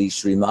go and see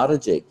Sri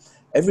Mataji?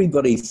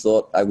 Everybody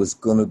thought I was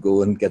going to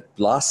go and get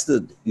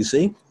blasted, you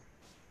see?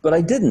 But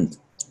I didn't.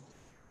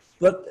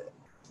 But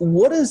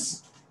what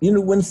is, you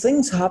know, when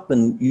things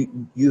happen,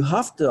 you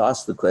have to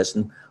ask the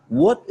question,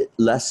 what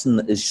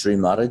lesson is Sri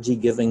Mataji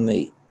giving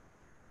me?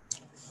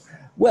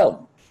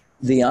 Well,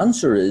 the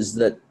answer is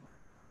that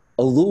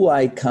although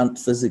I can't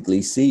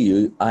physically see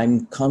you,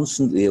 I'm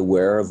constantly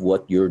aware of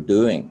what you're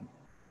doing.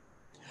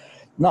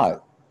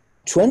 Now,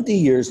 20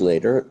 years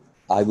later,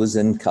 I was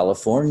in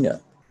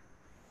California.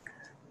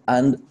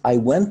 And I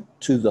went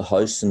to the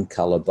house in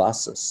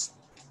Calabasas.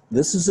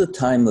 This is a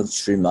time of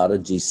Sri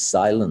Mataji's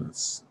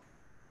silence.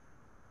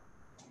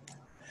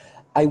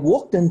 I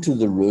walked into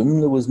the room.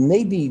 There was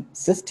maybe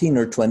 15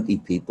 or 20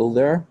 people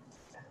there.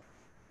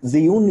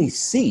 The only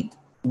seat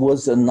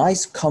was a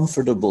nice,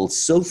 comfortable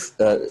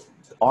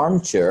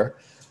armchair.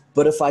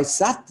 But if I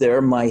sat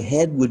there, my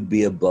head would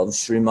be above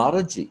Sri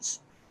Mataji's.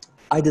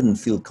 I didn't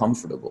feel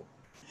comfortable.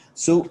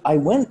 So I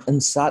went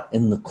and sat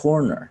in the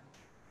corner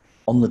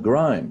on the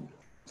ground.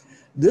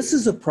 This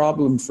is a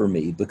problem for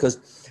me because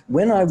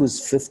when I was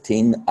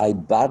 15, I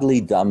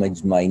badly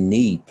damaged my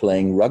knee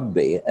playing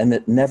rugby and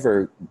it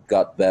never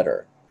got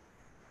better.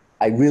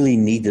 I really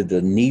needed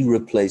a knee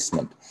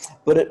replacement,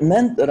 but it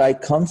meant that I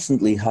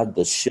constantly had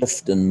to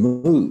shift and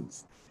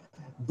move.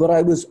 But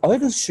I was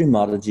out of Sri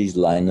Mataji's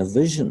line of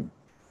vision.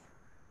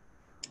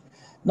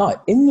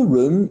 Now, in the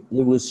room,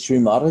 there was Sri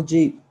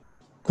Mataji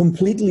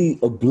completely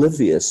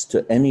oblivious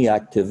to any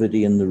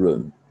activity in the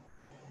room.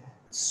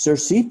 Sir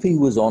CP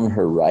was on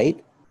her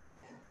right.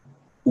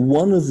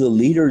 One of the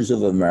leaders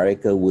of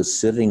America was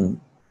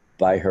sitting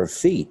by her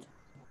feet.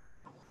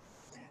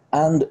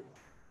 And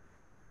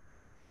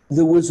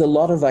there was a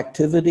lot of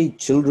activity.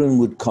 Children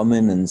would come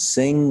in and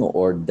sing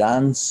or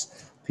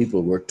dance.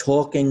 People were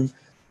talking.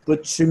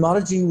 But Sri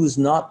Mataji was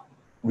not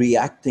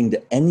reacting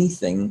to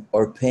anything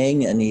or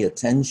paying any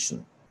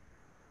attention.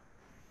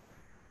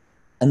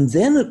 And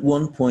then at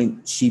one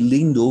point, she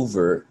leaned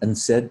over and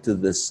said to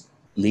this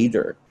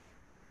leader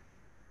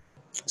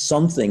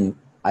something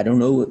I don't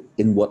know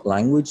in what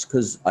language,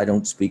 because I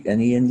don't speak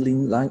any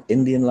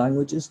Indian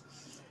languages.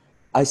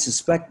 I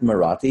suspect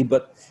Marathi,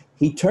 but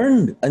he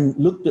turned and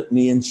looked at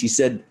me and she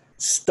said,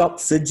 "Stop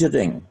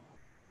fidgeting."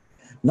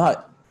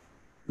 Now,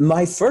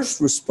 my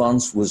first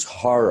response was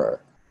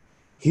horror.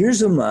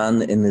 Here's a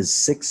man in his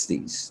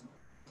 60s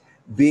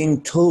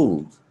being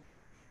told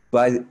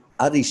by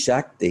Adi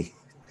Shakti,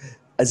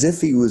 as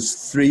if he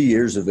was 3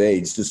 years of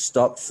age, to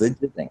stop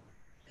fidgeting.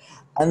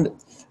 And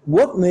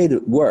what made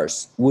it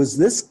worse was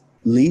this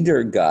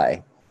leader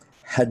guy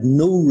had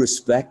no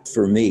respect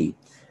for me.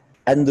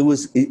 And there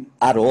was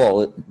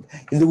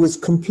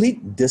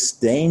complete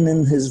disdain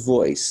in his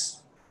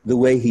voice, the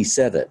way he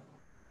said it.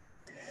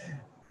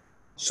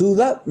 So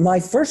that my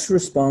first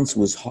response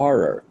was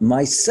horror.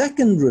 My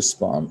second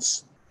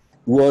response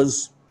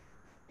was,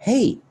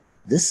 hey,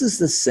 this is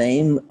the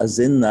same as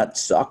in that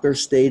soccer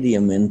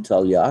stadium in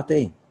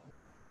Talyati.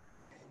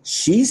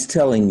 She's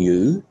telling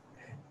you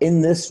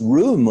in this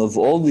room of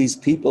all these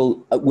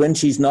people, when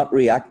she's not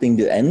reacting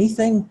to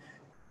anything,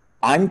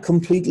 I'm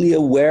completely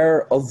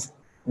aware of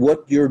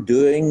what you're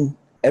doing,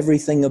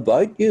 everything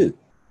about you.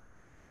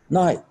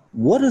 Now,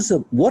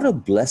 what a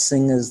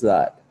blessing is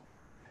that?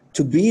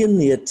 To be in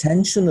the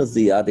attention of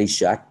the Adi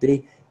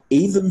Shakti,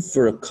 even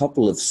for a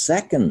couple of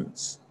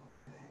seconds,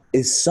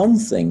 is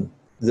something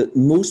that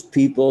most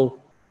people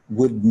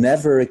would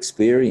never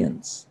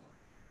experience.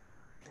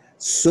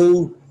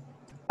 So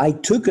I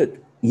took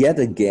it yet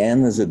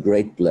again as a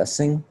great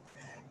blessing,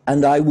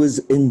 and I was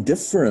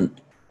indifferent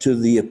to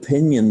the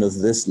opinion of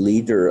this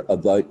leader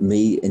about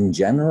me in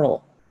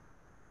general.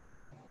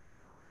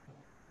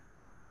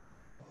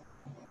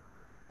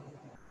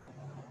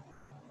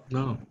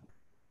 No.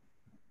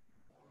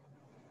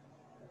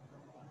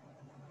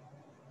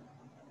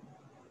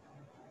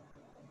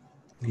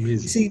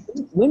 Amazing. See,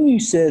 when you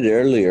said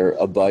earlier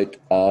about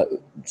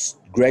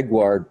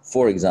Gregoire,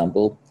 for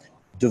example,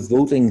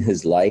 devoting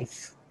his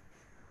life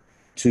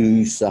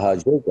to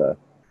Sahaja,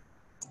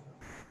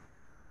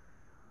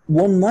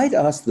 one might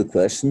ask the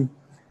question,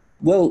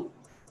 well,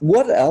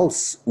 what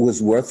else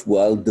was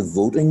worthwhile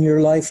devoting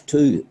your life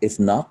to, if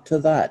not to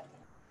that?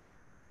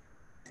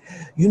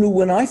 You know,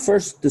 when I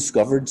first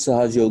discovered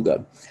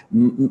Sahaja,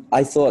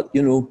 I thought,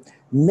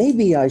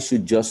 maybe I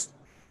should just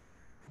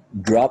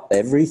drop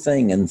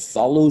everything and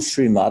follow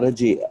Sri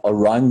Mataji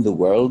around the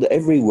world.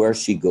 Everywhere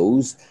she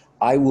goes,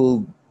 I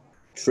will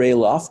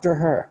trail after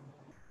her.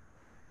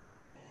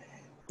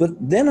 But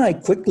then I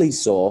quickly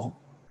saw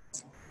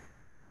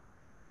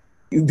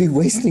you'd be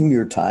wasting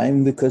your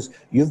time because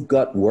you've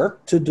got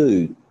work to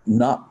do,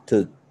 not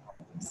to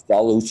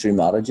follow Sri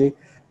Mataji.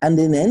 And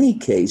in any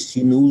case,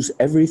 she knows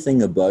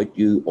everything about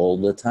you all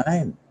the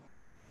time.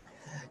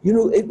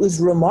 It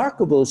was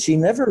remarkable. She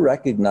never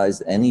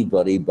recognized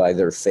anybody by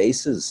their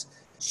faces.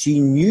 She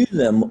knew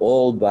them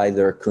all by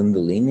their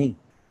kundalini.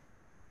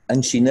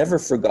 And she never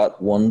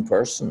forgot one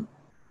person.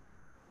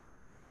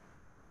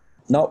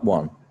 Not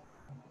one.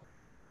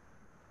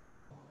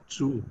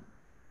 True.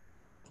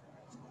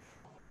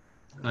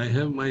 I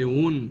have my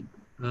own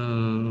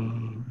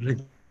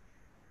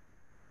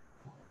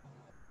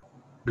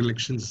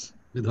recollections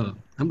with her.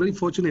 I'm very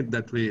fortunate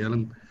that way,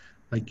 Alan.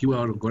 Like you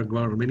are,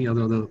 Gregoire, or many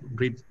other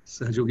great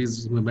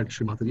Sahajogis who have met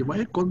Sri Mataji.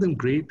 Why I call them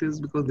great is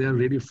because they are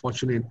really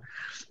fortunate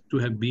to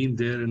have been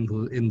there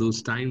in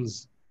those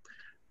times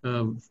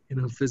in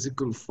her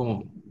physical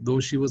form.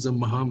 Though she was a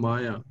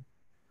Mahamaya,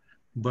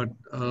 but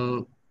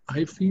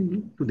I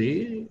feel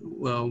today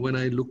when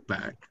I look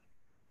back,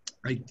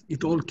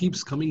 it all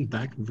keeps coming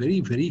back very,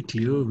 very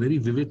clear, very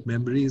vivid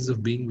memories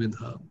of being with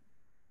her.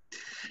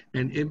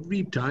 And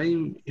every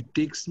time it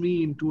takes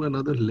me into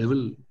another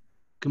level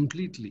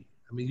completely.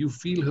 I mean, you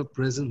feel her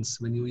presence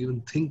when you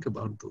even think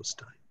about those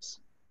times.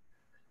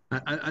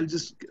 I'll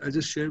just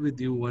share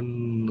with you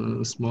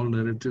one small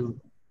narrative.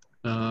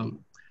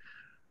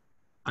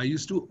 I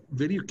used to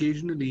very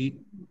occasionally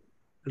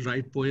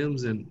write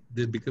poems, and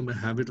they become a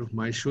habit of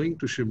my showing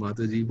to Sri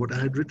Mataji what I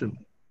had written.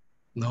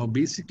 Now,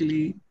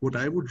 basically, what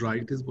I would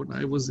write is what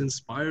I was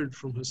inspired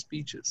from her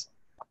speeches,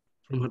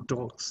 from her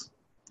talks.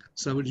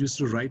 So I would used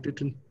to write it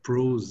in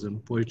prose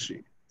and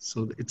poetry.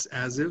 So it's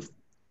as if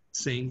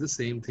saying the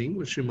same thing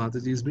what Sri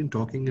Mataji has been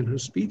talking in her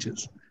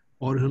speeches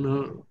or in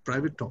her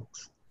private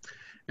talks.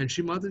 And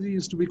Sri Mataji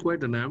used to be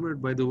quite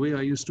enamored by the way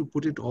I used to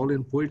put it all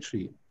in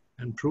poetry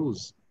and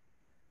prose.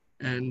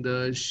 And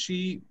I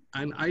felt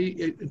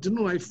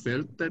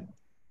that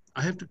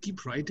I have to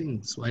keep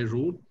writing. So I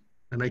wrote,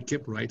 and I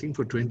kept writing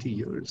for 20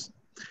 years.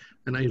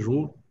 And I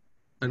wrote,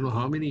 I don't know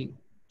how many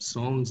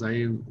songs,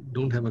 I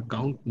don't have a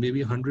count,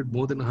 maybe 100,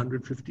 more than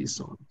 150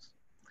 songs.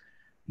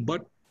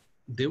 But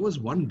there was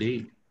one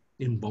day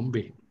in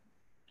Bombay,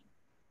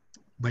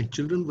 my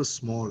children were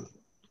small.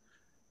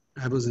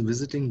 I was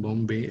visiting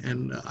Bombay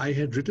and I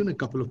had written a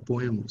couple of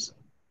poems,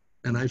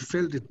 and I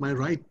felt it my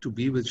right to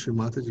be with Sri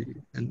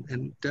Mataji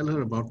and tell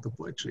her about the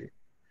poetry.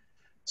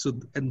 So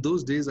in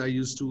those days, I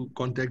used to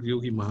contact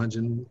Yogi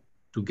Mahajan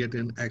to get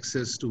an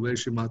access to where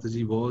Sri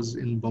Mataji was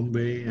in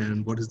Bombay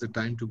and what is the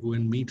time to go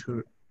and meet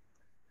her.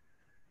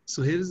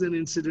 So here is an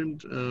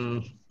incident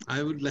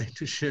I would like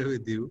to share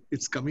with you.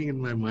 It's coming in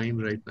my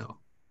mind right now.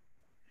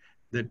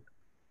 That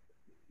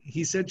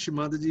he said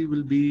Shimataji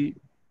will be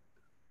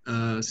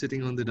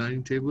sitting on the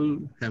dining table,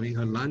 having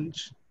her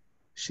lunch.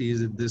 She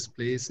is at this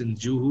place in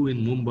Juhu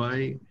in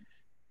Mumbai.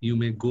 You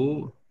may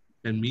go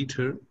and meet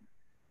her.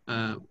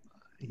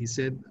 He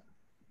said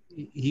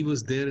he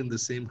was there in the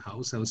same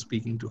house. I was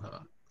speaking to her.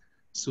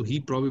 So he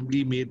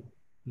probably made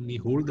me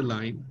hold the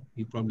line.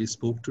 He probably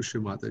spoke to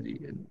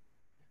Shimataji.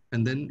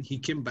 And then he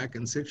came back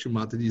and said,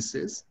 Shimataji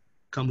says,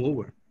 come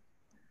over.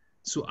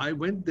 So I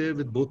went there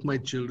with both my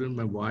children,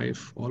 my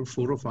wife, all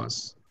four of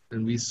us.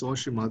 And we saw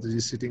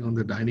Shimataji sitting on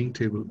the dining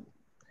table.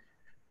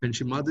 And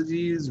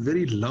Shimataji is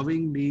very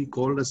lovingly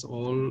called us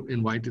all,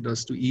 invited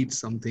us to eat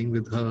something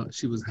with her.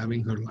 She was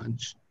having her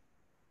lunch.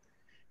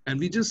 And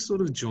we just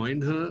sort of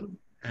joined her.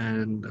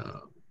 And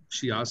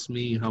she asked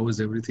me, how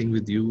is everything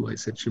with you? I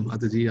said,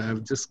 Shimataji, I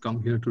have just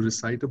come here to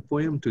recite a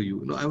poem to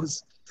you. You know, I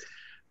was,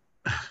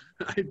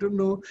 I don't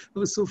know, I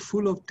was so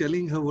full of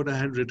telling her what I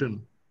had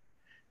written.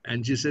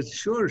 And she said,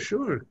 sure,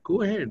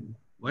 go ahead.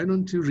 Why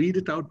don't you read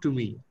it out to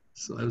me?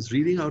 So I was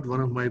reading out one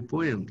of my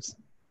poems.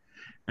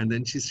 And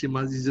then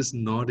Shimataji just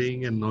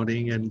nodding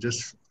and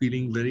just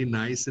feeling very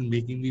nice and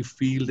making me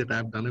feel that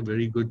I've done a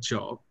very good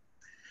job.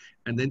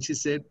 And then she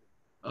said,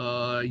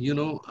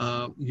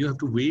 you have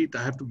to wait.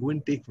 I have to go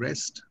and take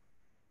rest.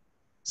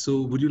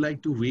 So would you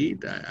like to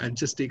wait? I'll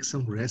just take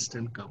some rest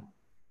and come.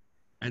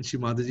 And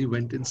Shimataji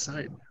went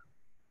inside.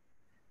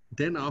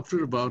 Then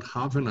after about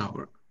half an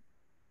hour,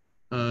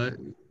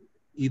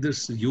 either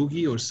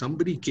Yogi or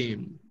somebody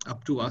came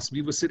up to us.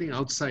 We were sitting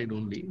outside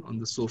only on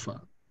the sofa.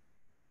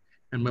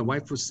 And my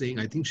wife was saying,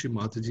 I think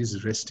Shimataji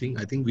is resting.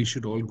 I think we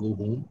should all go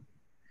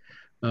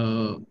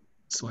home.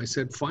 So I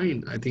said,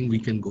 fine, I think we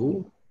can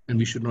go and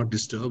we should not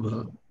disturb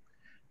her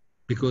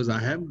because I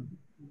have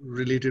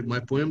related my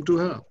poem to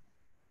her.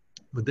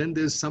 But then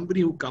there's somebody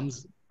who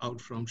comes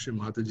out from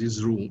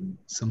Shimataji's room,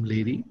 some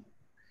lady,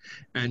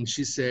 and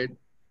she said,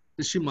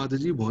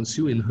 Shimataji wants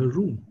you in her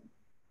room.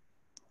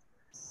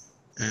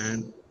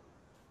 And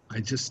I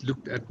just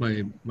looked at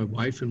my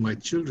wife and my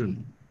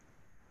children.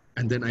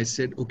 And then I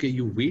said, okay,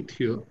 you wait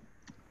here.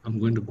 I'm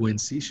going to go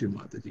and see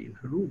Shimataji in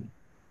her room.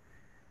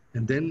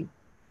 And then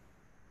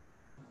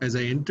as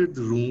I entered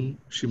the room,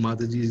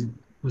 Shimataji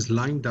was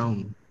lying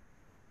down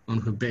on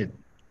her bed.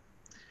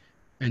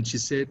 And she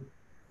said,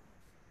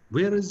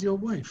 where is your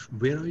wife?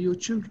 Where are your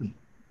children?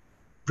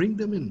 Bring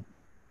them in.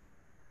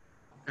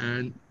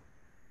 And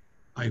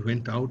I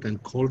went out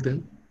and called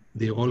them.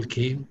 They all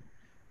came.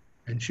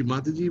 And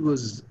Shimataji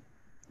was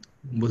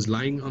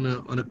lying on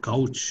a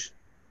couch,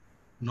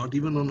 not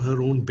even on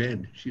her own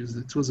bed.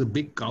 It was a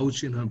big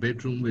couch in her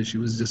bedroom where she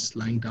was just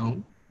lying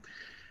down.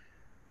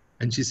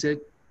 And she said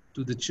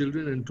to the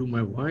children and to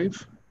my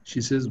wife, she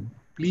says,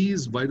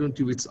 please, why don't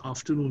you, it's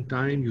afternoon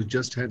time, you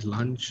just had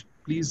lunch,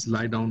 please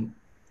lie down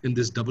in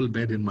this double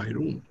bed in my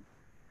room.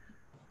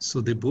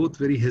 So they both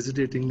very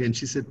hesitatingly, and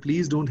she said,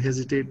 please don't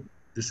hesitate.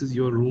 This is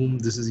your room.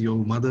 This is your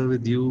mother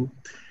with you,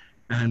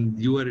 and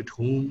you are at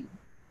home.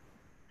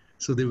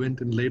 So they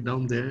went and laid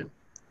down there.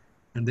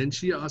 And then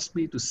she asked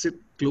me to sit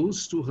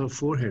close to her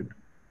forehead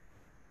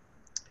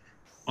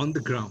on the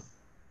ground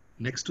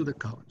next to the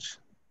couch.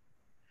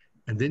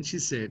 And then she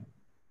said,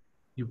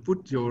 you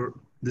put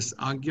this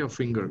Agya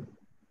finger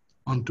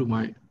onto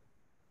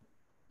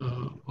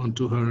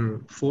onto her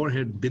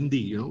forehead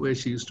bindi, where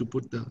she used to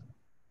put the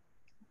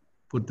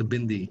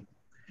bindi.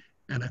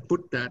 And I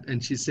put that,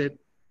 and she said,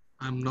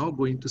 I'm now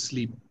going to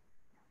sleep.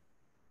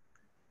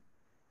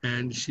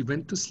 And she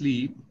went to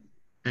sleep,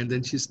 and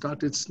then she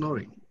started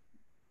snoring.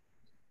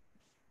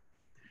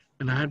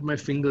 And I had my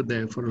finger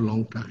there for a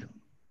long time.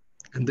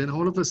 And then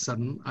all of a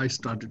sudden, I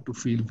started to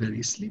feel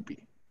very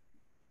sleepy.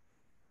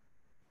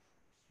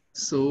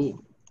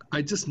 So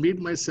I just made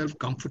myself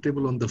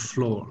comfortable on the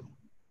floor,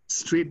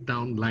 straight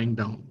down, lying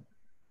down.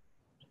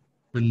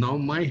 But now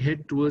my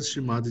head towards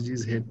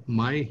Shimataji's head,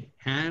 my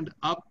hand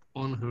up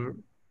on her,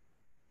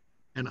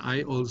 and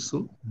I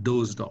also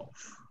dozed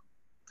off.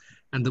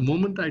 And the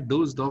moment I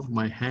dozed off,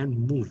 my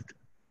hand moved.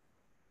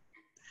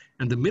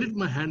 And the minute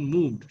my hand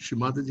moved,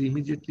 Shimataji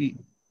immediately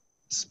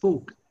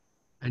spoke.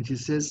 And she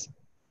says,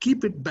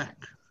 keep it back.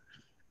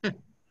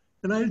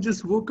 And I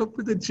just woke up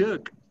with a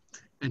jerk.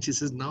 And she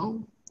says, now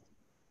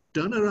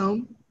turn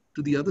around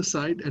to the other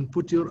side and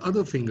put your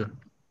other finger,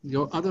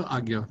 your other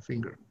Agya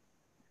finger.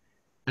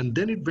 And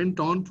then it went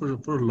on for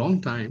a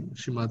long time.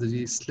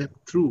 Shimataji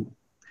slept through.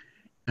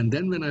 And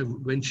then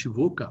when she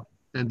woke up,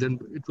 and then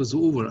it was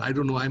over. I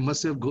don't know, I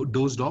must have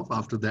dozed off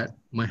after that.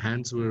 My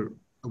hands were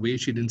away,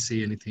 she didn't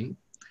say anything.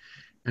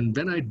 And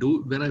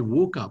when I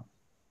woke up,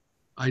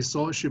 I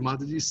saw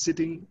Shimataji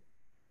sitting.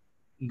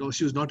 No,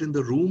 she was not in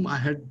the room. I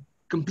had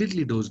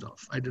completely dozed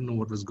off. I didn't know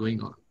what was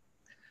going on.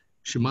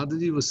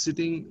 Shimataji was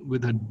sitting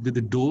with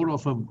the door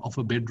of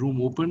a bedroom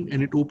open,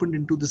 and it opened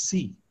into the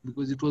sea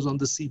because it was on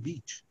the sea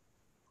beach.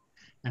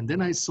 And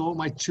then I saw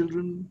my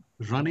children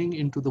running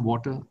into the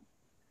water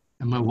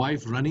and my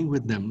wife running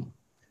with them,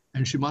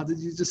 and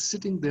Shimataji just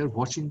sitting there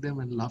watching them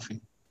and laughing.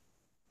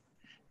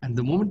 And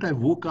the moment I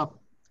woke up,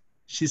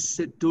 she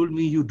told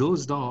me, you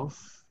dozed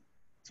off.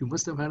 You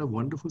must have had a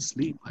wonderful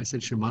sleep. I said,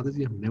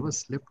 Shrimataji, I've never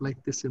slept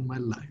like this in my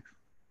life.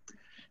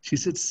 She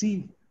said,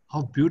 see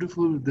how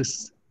beautiful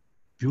this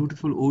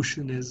beautiful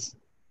ocean is.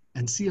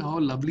 And see how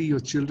lovely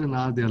your children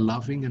are. They're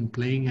laughing and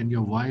playing, and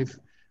your wife.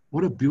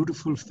 What a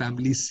beautiful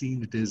family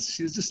scene it is.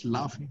 She was just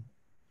laughing.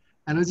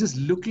 And I was just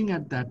looking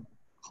at that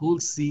whole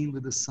scene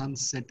with the sun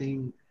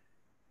setting.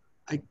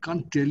 I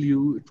can't tell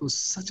you, it was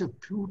such a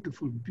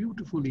beautiful,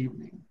 beautiful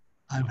evening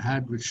I've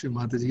had with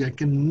Shrimataji. I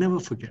can never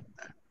forget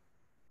that.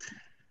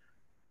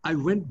 I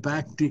went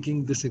back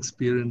taking this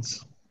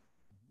experience,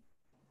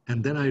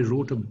 and then I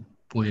wrote a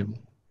poem,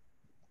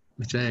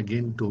 which I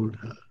again told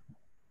her.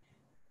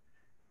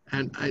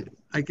 And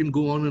I can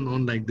go on and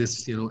on like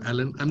this, you know,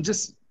 Alan.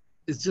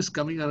 It's just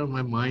coming out of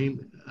my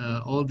mind,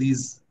 all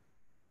these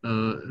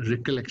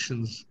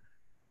recollections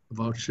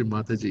about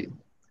Shrimataji,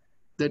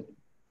 that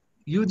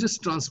you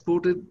just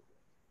transported,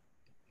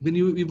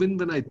 even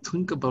when I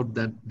think about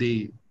that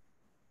day,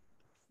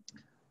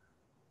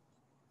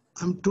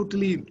 I'm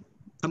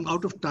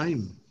out of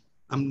time.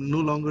 I'm no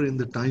longer in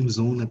the time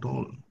zone at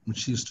all, which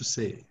she used to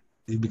say.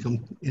 You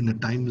become in a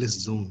timeless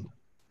zone.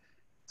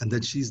 And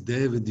that she's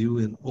there with you,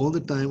 and all the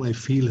time I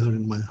feel her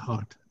in my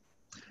heart.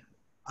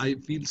 I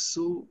feel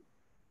so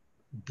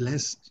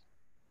blessed.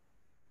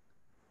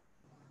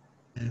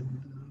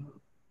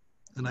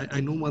 And I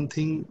know one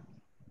thing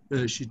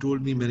she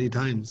told me many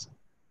times,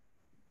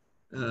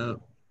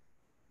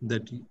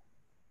 that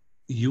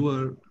you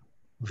are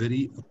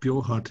very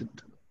pure-hearted,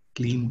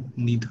 clean,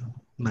 neat,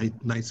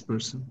 nice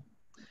person.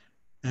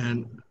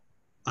 And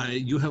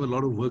you have a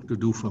lot of work to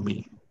do for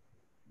me.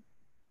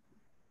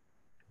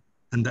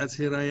 And that's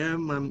here I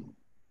am.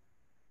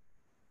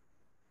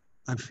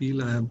 I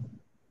feel I have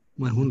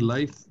my whole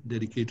life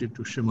dedicated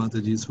to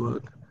Shrimataji's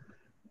work.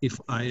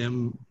 If I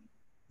am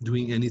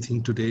doing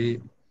anything today,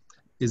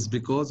 is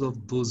because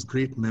of those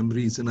great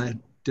memories. And I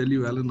tell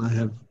you, Alan, I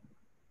have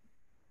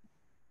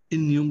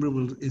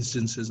innumerable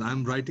instances.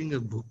 I'm writing a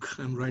book.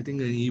 I'm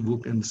writing an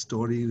ebook and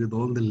story with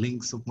all the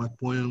links of my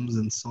poems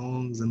and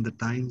songs and the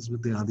times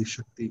with the Adi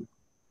Shakti.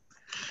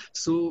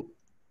 So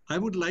I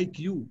would like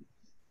you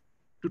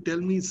to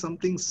tell me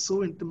something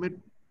so intimate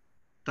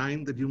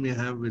time that you may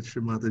have with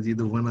Shrimataji,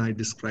 the one I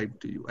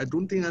described to you. I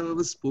don't think I've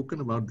ever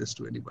spoken about this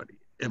to anybody,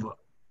 ever.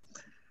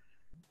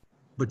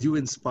 But you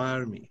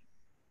inspire me,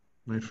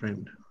 my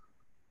friend.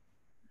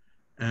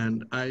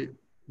 And I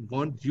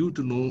want you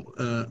to know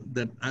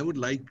that I would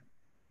like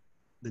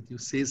that you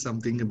say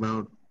something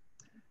about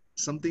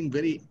something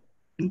very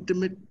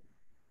intimate,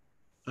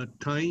 a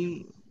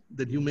time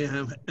that you may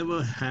have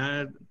ever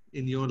had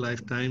in your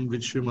lifetime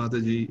with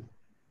Shrimataji,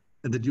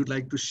 and that you'd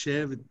like to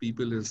share with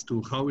people as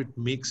to how it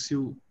makes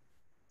you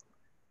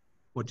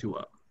what you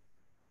are.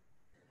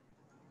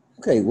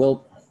 Okay,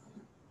 well,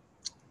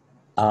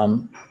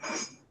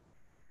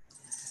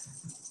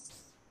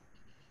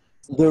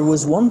 there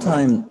was one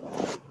time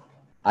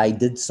I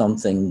did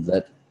something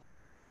that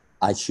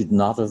I should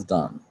not have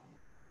done.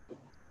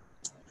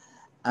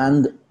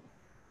 And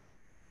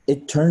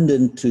it turned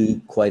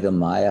into quite a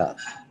maya.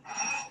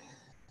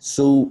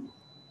 So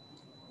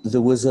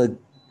there was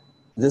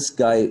this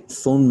guy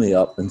phoned me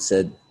up and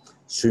said,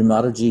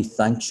 Shrimataji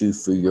thanks you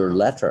for your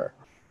letter.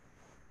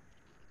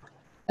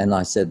 And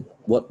I said,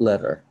 what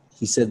letter?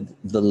 He said,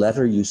 the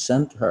letter you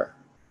sent her.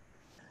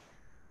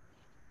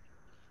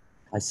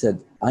 I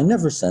said, I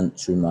never sent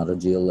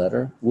Shrimataji a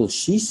letter. Well,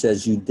 she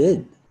says you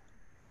did.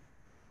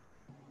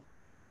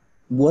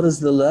 What does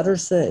the letter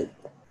say?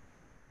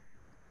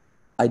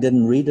 I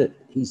didn't read it,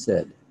 he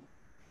said.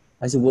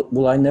 I said,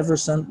 well, I never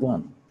sent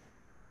one.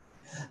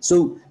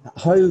 So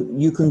how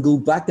you can go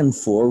back and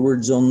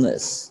forwards on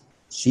this.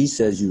 She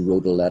says you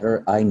wrote a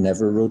letter. I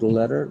never wrote a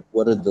letter.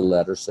 What did the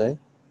letter say?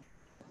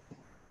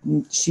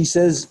 She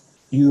says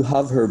you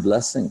have her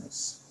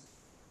blessings.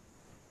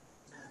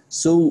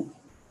 So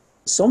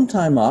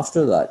sometime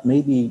after that,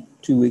 maybe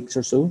 2 weeks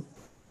or so,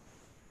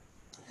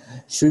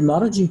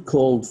 Shrimataji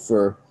called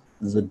for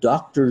the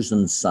doctors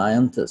and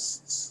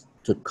scientists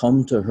to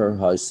come to her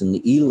house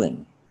in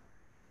Ealing.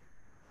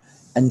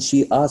 And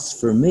she asked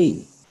for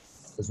me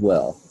as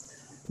well.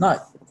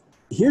 Now,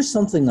 here's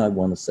something I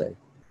want to say.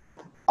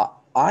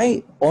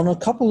 On a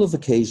couple of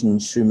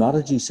occasions,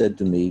 Shrimataji said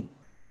to me,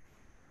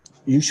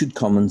 you should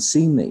come and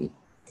see me.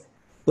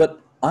 But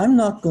I'm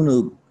not going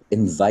to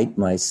invite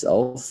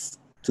myself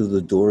to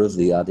the door of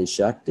the Adi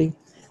Shakti.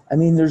 I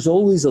mean, there's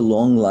always a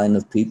long line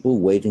of people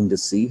waiting to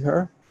see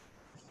her.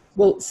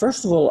 Well,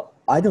 first of all,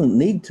 I don't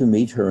need to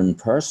meet her in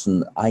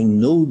person. I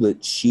know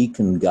that she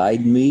can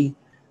guide me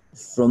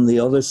from the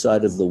other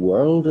side of the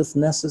world if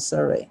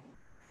necessary.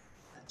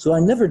 So I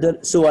never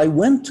did. So I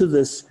went to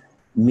this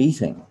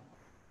meeting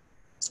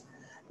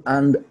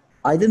and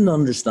I didn't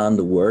understand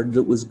a word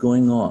that was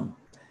going on.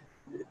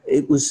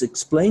 It was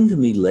explained to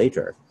me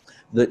later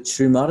that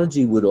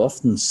Shrimataji would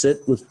often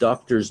sit with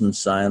doctors and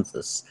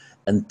scientists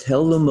and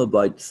tell them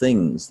about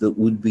things that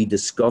would be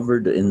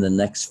discovered in the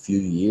next few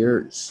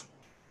years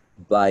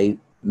by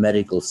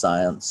medical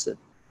science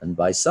and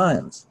by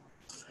science.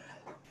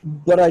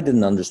 But I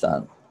didn't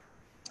understand.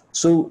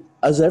 So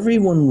as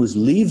everyone was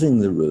leaving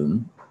the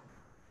room,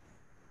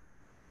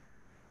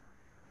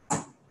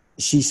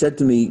 she said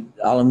to me,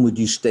 Alan, would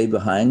you stay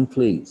behind,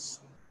 please?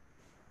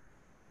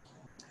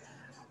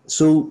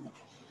 So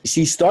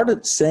she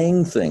started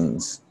saying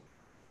things,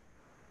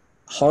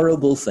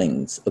 horrible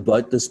things,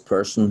 about this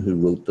person who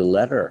wrote the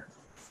letter.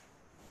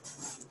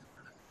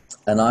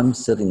 And I'm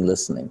sitting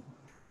listening.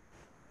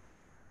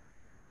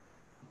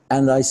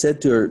 And I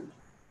said to her,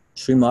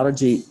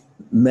 Srimataji,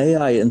 may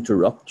I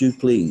interrupt you,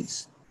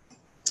 please?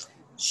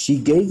 She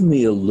gave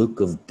me a look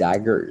of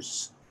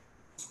daggers.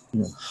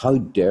 You know, how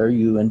dare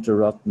you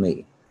interrupt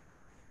me,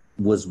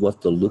 was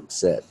what the look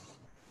said.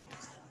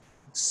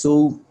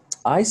 So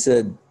I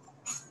said,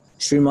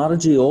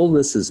 Srimataji, all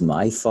this is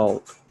my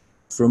fault.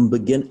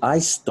 I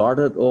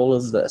started all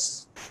of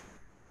this.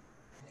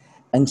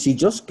 And she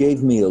just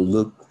gave me a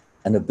look,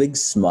 and a big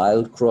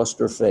smile crossed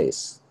her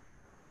face.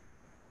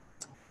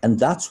 And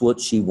that's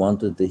what she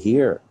wanted to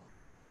hear.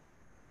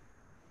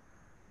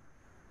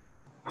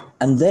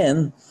 And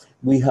then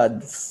we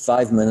had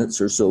 5 minutes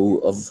or so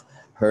of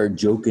her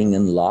joking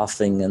and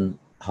laughing and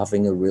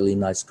having a really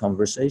nice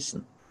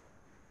conversation.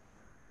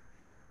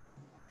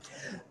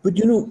 But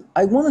you know,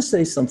 I want to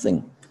say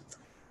something.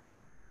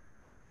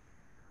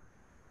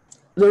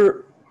 There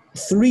are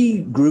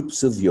three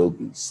groups of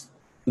yogis.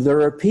 There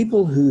are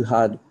people who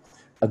had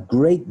a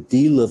great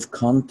deal of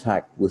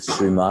contact with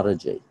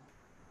Srimataji,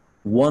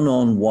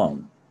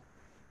 one-on-one.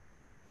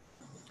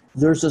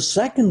 There's a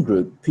second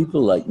group,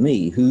 people like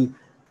me, who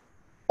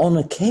on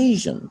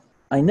occasion,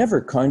 I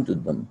never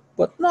counted them,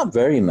 but not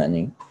very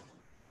many,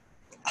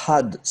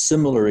 had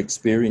similar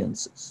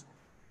experiences.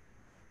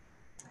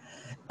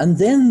 And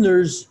then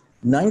there's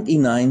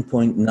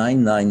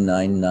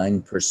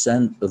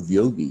 99.9999% of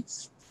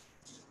yogis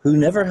who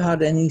never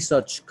had any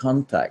such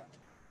contact.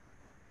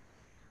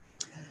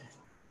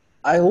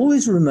 I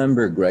always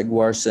remember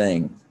Gregoire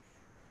saying,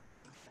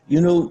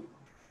 you know,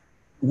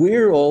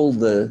 we're all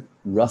the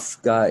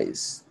rough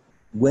guys.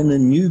 When a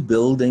new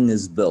building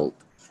is built,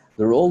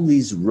 there are all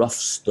these rough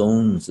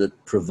stones that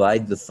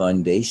provide the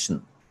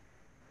foundation,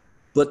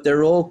 but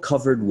they're all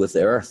covered with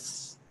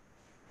earth.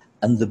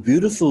 And the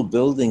beautiful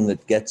building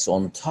that gets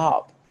on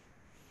top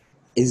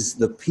is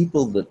the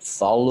people that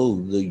follow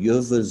the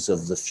yuvas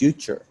of the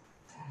future.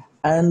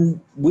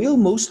 And we'll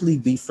mostly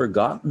be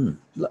forgotten.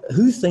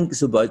 Who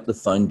thinks about the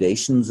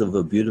foundations of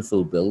a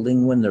beautiful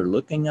building when they're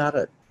looking at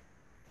it?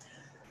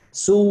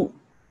 So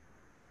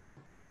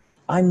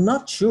I'm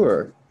not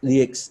sure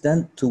the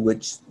extent to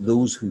which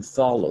those who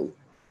follow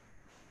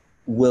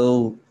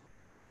will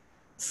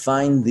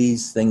find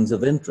these things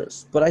of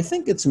interest. But I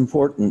think it's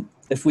important,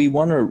 if we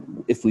want to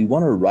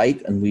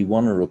write and we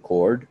want to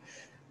record,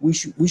 we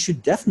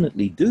should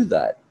definitely do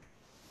that.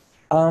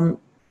 But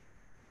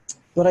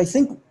I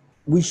think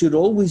we should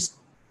always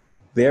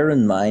bear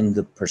in mind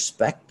the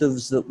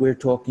perspectives that we're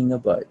talking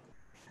about.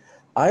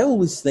 I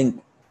always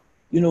think,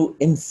 you know,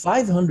 in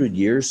 500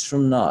 years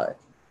from now,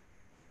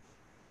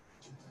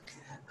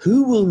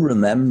 who will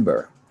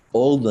remember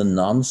all the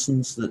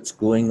nonsense that's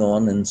going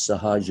on in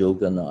Sahaja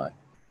Yoga now?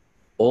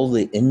 All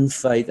the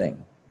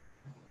infighting.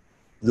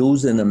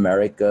 Those in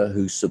America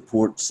who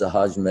support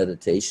Sahaja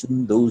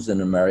meditation, those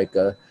in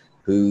America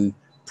who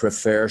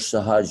prefer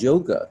Sahaja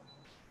Yoga.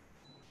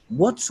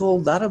 What's all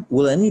that?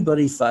 Will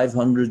anybody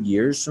 500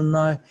 years from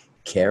now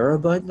care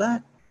about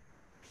that?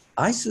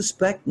 I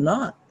suspect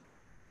not.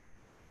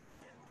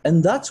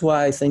 And that's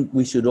why I think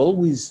we should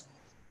always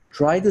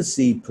try to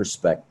see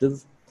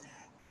perspective,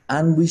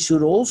 and we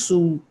should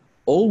also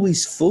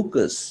always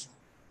focus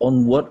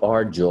on what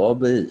our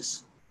job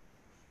is.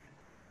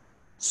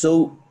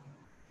 So,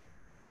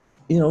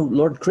 you know,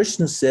 Lord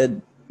Krishna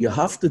said, you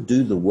have to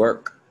do the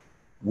work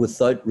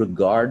without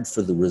regard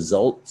for the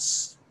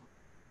results.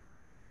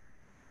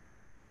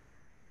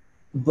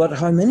 But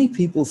how many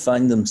people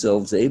find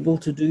themselves able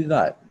to do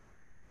that?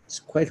 It's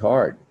quite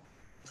hard.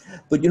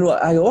 But, you know,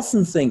 I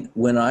often think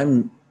when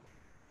I'm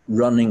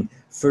running,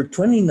 for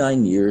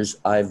 29 years,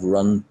 I've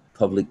run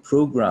public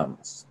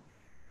programs.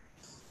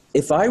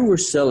 If I were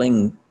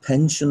selling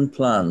pension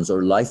plans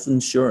or life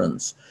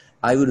insurance,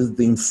 I would have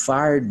been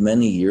fired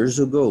many years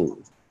ago,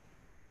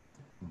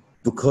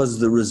 because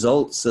the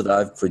results that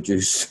I've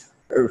produced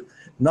are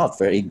not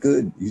very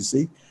good, you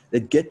see.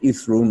 They'd get you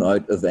thrown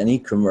out of any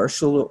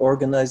commercial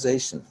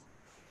organization.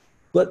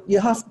 But you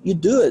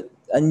do it,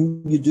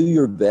 and you do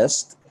your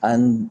best,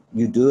 and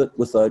you do it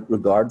without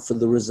regard for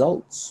the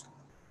results.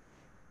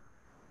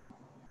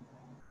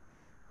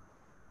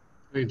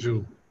 Very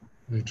true.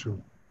 Very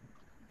true.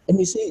 And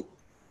you see,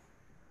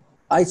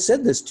 I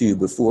said this to you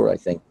before, I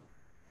think.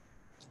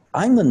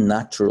 I'm a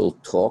natural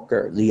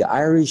talker. The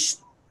Irish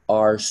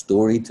are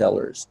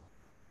storytellers.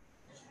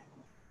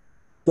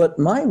 But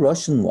my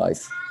Russian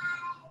wife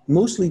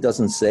mostly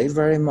doesn't say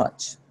very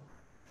much.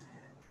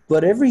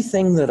 But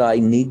everything that I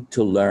need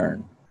to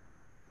learn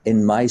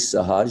in my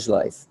Sahaj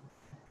life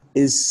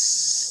is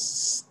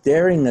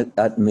staring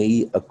at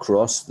me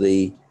across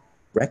the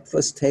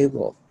breakfast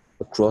table,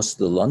 across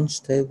the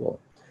lunch table.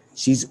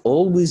 She's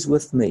always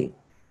with me.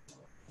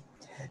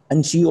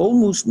 And she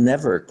almost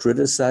never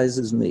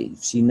criticizes me.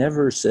 She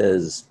never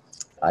says,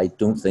 I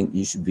don't think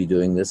you should be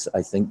doing this.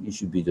 I think you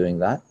should be doing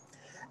that.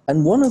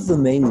 And one of the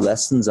main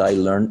lessons I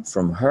learned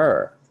from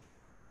her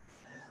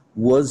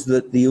was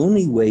that the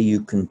only way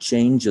you can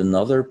change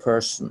another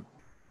person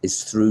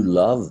is through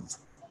love.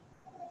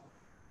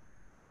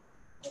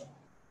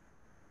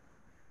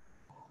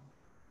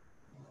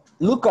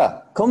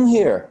 Luca, come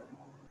here.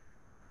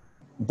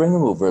 Bring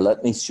him over.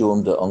 Let me show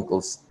him to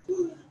Uncle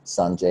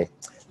Sanjay.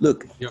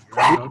 Look,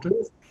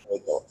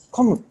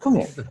 come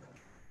here.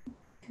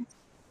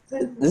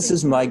 This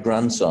is my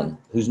grandson,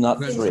 who's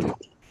not 3.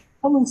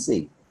 Come and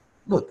see.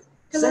 Look.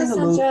 Hello, Say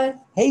hello. Sanjay.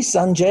 Hey,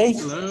 Sanjay.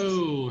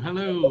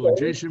 Hello.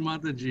 Jai Shri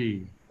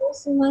Mataji.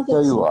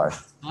 There you are.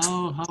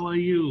 Oh, how are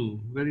you?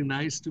 Very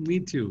nice to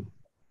meet you.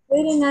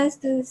 Very nice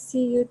to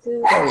see you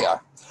too. There we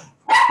are.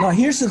 Now,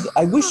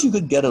 I wish you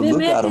could get a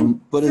look at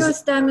him, but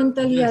first time in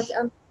Talwar. Yes.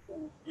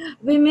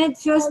 We met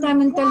first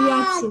time in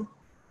Talwar.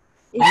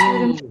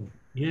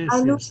 Yes, I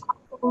look yes.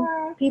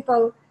 for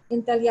people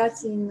in Talwar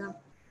in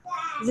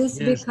this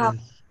big Yes,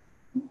 house.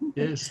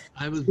 yes.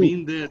 I was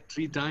been there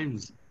 3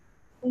 times.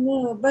 I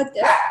know, but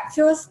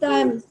first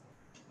time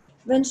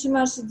when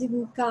Shimashi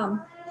didn't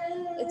come,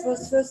 it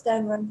was first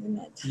time when we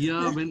met.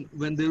 Yeah,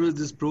 when there was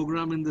this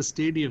program in the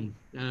stadium,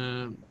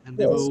 and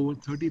there were over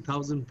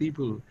 30,000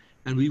 people,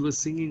 and we were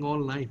singing all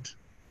night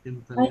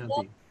in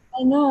Talyati.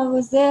 I know, I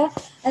was there,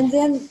 and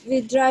then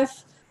we drive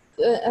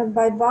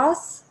by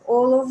bus,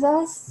 all of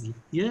us.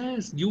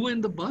 Yes, you were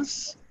in the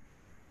bus?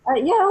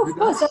 Yeah, of With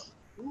course. us?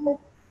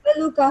 I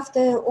look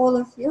after all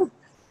of you.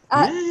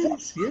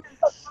 Yes, yes.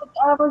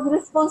 I was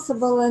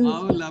responsible and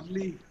How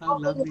lovely, how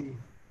lovely.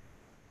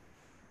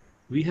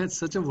 We had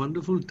such a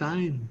wonderful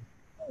time.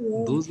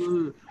 yeah, Those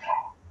were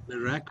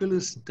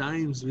miraculous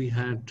times we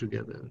had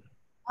together.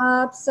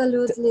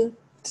 absolutely.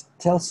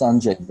 tell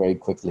Sanjay very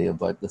quickly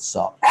about the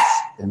socks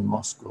in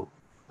Moscow.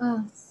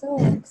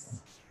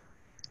 Thanks.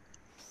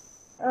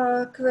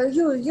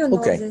 You know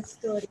Okay. that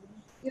story.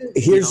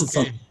 Here's the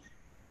Okay. fun.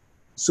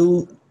 So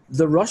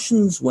the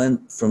Russians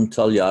went from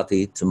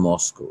Talyati to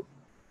Moscow,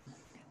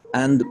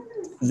 and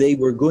they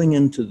were going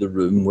into the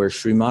room where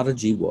Sri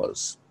Mataji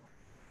was,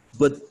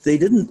 but they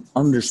didn't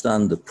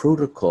understand the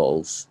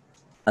protocols,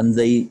 and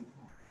they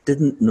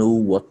didn't know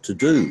what to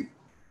do.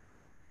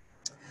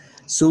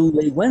 So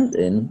they went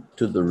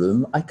into the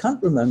room. I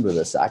can't remember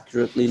this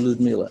accurately,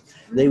 Ludmila.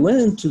 They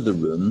went into the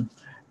room,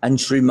 and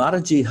Sri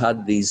Mataji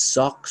had these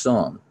socks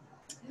on,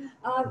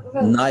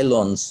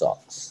 nylon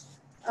socks.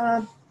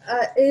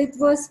 It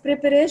was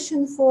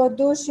preparation for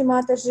Doshi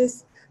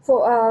Mataji's, for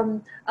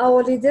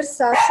our leader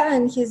Sasha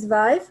and his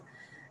wife,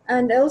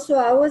 and also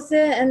I was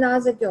there,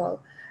 another girl.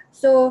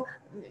 So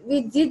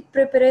we did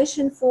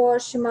preparation for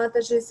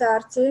Shimataji's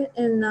Arti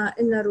in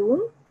a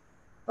room,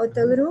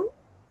 hotel room,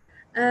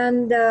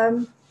 and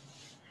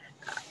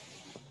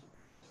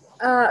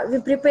we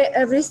prepare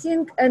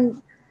everything,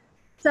 and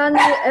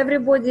suddenly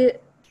everybody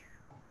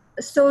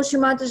saw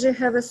Shimataji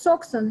have a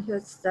socks on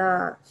his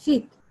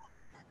feet,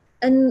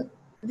 and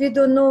we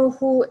don't know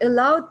who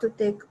allowed to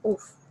take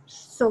off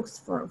socks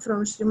from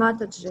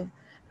Shrimataji.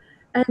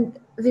 And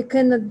we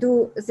cannot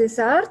do this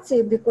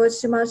arti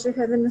because Shrimataji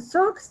having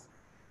socks.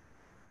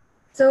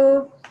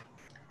 So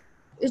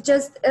it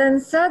just,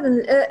 and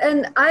suddenly,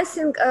 and I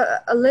think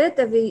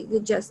later we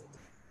just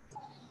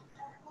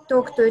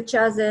talk to each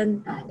other,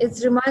 and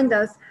it's remind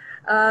us,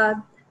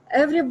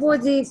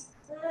 everybody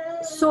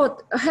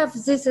thought, have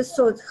this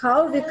thought,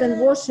 how we can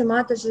wash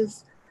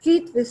Shrimataji's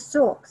feet with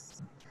socks.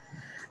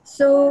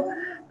 So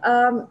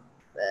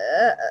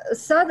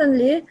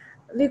suddenly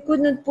we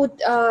couldn't put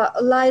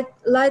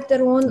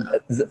lighter on.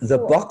 The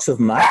box of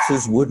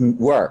matches wouldn't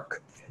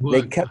work.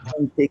 They kept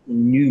on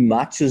taking new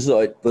matches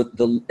out, but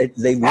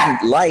they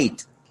wouldn't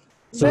light.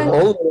 So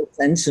all the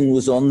attention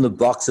was on the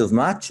box of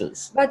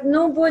matches. But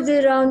nobody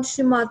around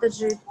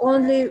Shimataji,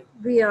 only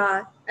we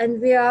are, and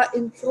we are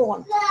in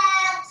front.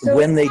 So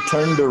When they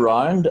turned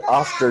around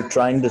after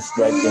trying to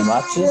strike the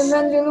matches,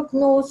 when we look,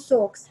 no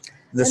socks.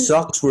 the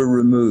socks were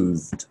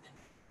removed.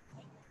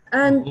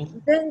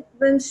 And then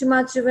when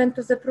Shimachi went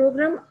to the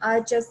program,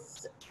 I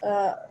just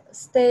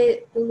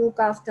stay to look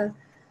after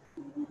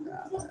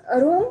a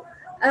room,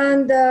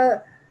 and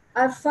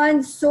I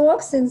find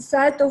socks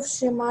inside of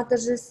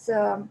Shimataji's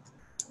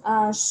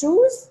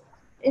shoes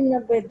in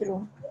the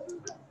bedroom.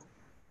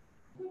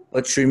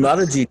 But Sri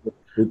Mataji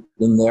put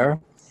them there,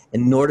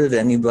 and nor did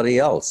anybody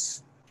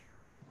else.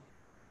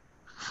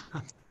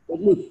 But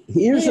look,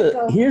 here's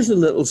a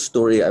little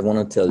story I want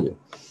to tell you.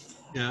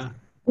 Yeah.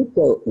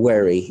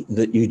 Wherry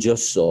that you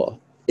just saw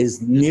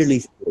is nearly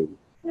 3.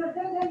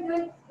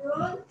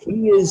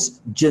 He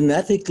is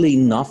genetically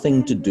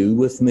nothing to do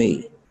with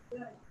me.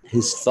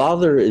 His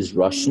father is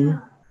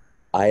Russian.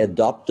 I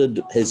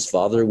adopted his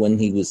father when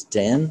he was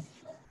 10.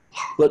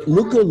 But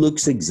Luca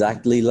looks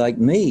exactly like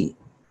me.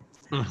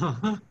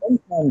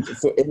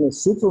 Sometimes in a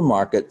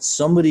supermarket,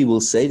 somebody will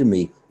say to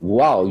me,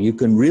 wow, you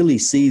can really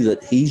see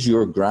that he's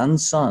your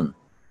grandson.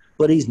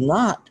 But he's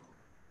not.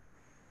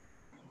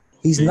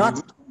 He's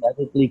not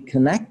genetically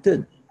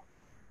connected.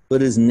 but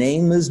his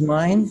name is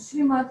mine.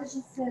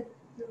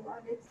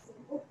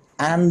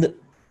 And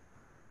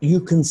you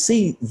can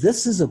see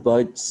this is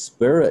about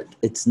spirit.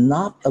 It's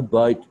not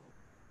about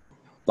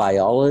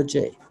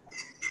biology.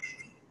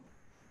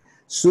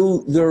 So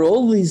there are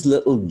all these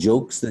little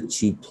jokes that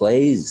she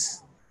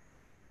plays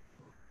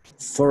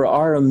for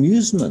our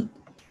amusement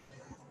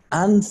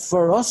and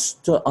for us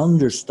to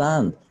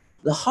understand.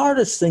 The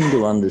hardest thing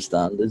to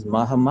understand is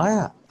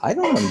Mahamaya. I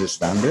don't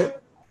understand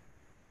it.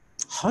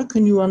 How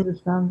can you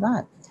understand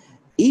that?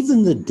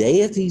 Even the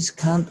deities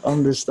can't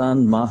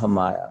understand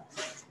Mahamaya,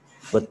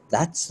 but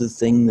that's the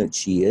thing that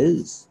she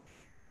is.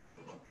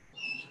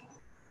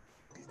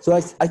 So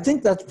I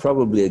think that's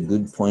probably a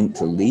good point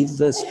to leave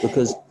this,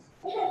 because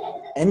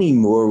any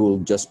more will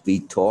just be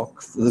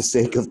talk for the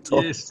sake of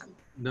talk. Yes,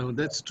 no,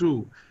 that's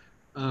true.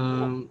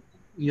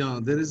 Yeah,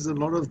 there is a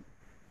lot of,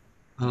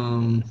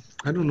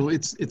 I don't know,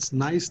 it's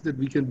nice that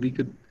we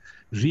could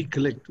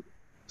recollect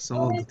some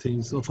of the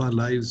things of our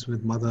lives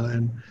with Mother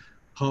and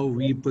how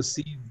we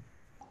perceive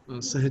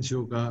Sahaja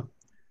Yoga.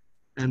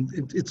 And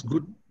it's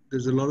good.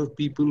 There's a lot of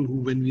people who,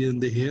 when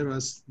they hear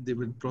us, they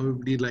would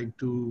probably like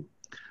to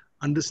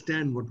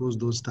understand what was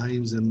those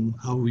times and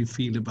how we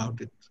feel about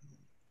it.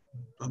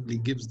 Probably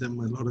gives them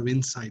a lot of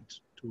insight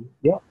to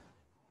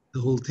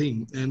the whole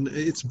thing. And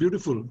it's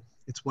beautiful.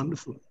 It's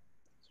wonderful.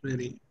 It's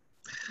really.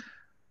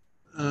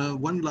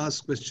 One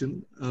last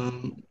question.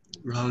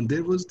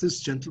 There was this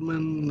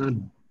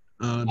gentleman,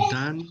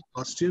 Dan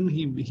Costian.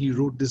 He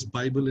wrote this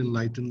Bible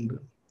Enlightened.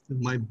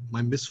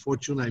 My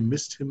misfortune, I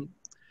missed him.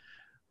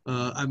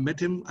 I met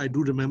him. I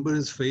do remember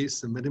his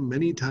face. I met him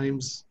many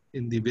times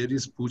in the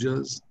various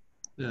pujas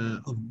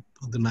of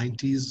the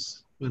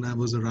 90s when I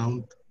was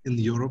around in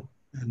Europe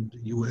and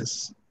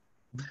US.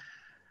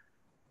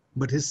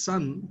 But his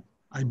son,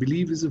 I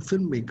believe, is a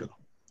filmmaker.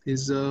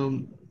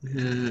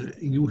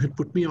 You had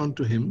put me on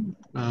to him.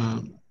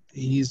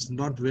 He's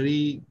not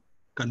very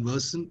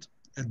conversant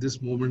at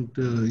this moment.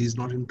 He's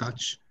not in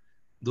touch,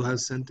 though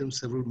I've sent him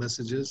several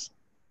messages.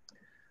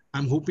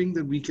 I'm hoping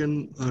that we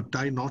can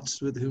tie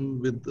knots with him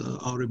with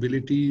our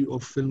ability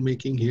of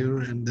filmmaking here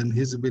and then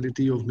his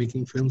ability of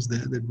making films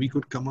there, that we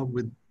could come up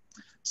with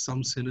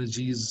some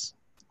synergies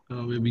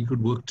where we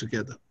could work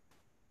together.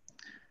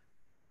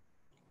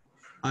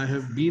 I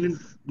have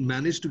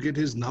managed to get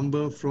his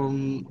number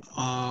from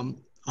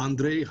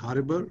Andrei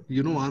Hariber.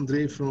 You know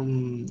Andrei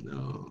from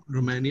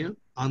Romania?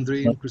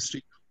 Andrei and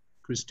Christina.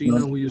 Christina,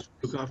 who used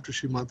to look after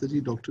Shri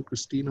Mataji, Dr.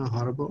 Christina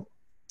Hariber.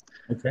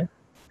 Okay.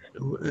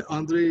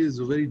 Andrei is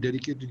a very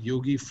dedicated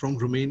yogi from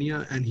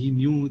Romania, and he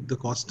knew the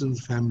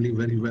Costans family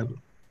very well.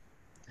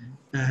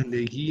 And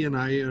he and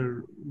I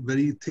are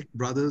very thick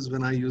brothers.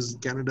 When I was in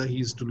Canada, he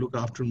used to look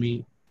after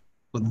me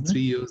for the 3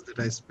 years that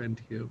I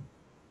spent here.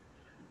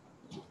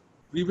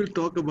 We will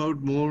talk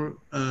about more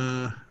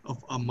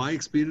of my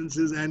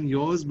experiences and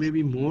yours,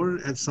 maybe more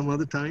at some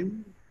other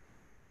time.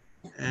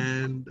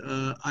 And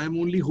I'm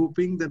only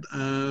hoping that,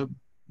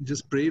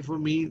 just pray for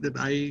me that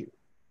I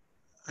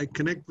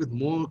connect with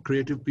more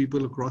creative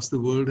people across the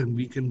world and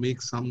we can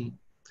make some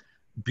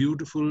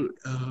beautiful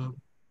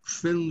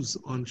films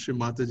on Shri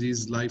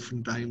Mataji's life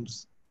and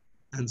times,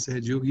 and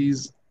Sahaja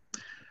Yogis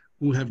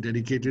who have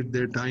dedicated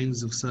their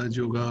times of Sahaja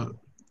Yoga,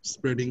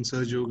 spreading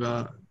Sahaja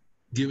Yoga,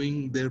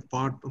 giving their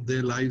part of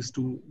their lives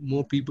to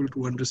more people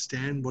to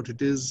understand what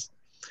it is.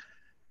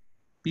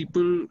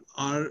 People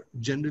are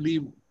generally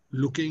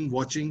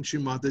watching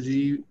Shri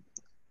Mataji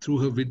through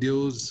her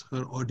videos,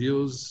 her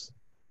audios,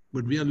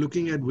 but we are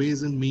looking at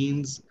ways and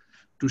means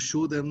to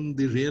show them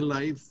the real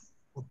life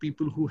of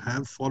people who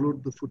have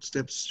followed the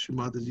footsteps Shri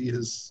Mataji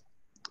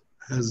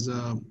has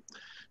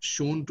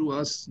shown to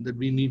us that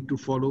we need to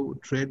follow,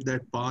 tread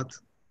that path.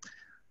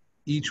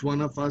 Each one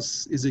of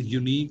us is a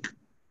unique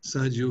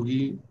Sahaja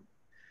Yogi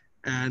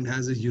and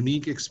has a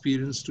unique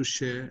experience to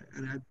share.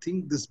 And I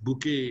think this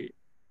bouquet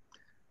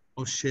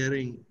of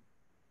sharing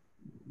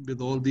with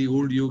all the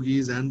old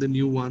yogis and the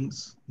new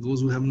ones,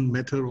 those who haven't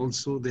met her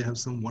also, they have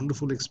some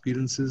wonderful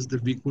experiences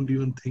that we couldn't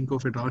even think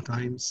of at our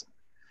times.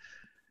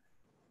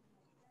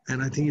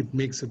 And I think it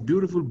makes a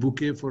beautiful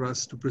bouquet for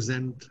us to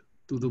present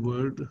to the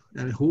world.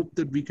 And I hope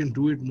that we can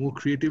do it more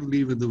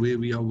creatively with the way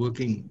we are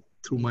working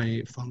through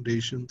my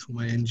foundation, through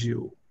my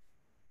NGO.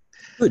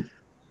 Good.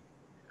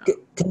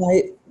 Can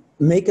I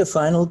make a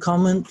final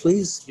comment,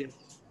 please? Yes,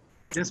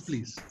 yes,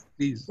 please.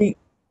 Please.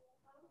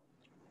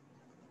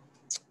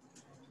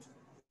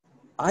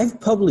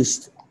 I've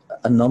published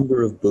a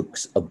number of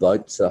books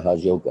about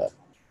Sahaja Yoga.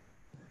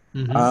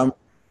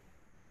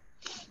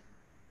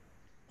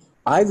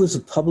 I was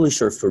a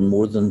publisher for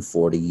more than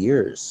 40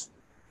 years.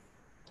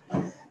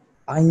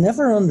 I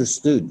never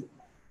understood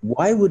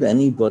why would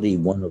anybody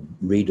want to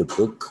read a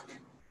book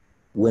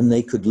when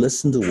they could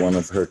listen to one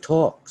of her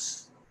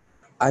talks.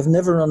 I've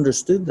never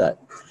understood that.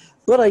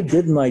 But I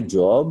did my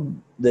job,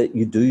 that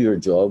you do your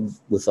job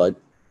without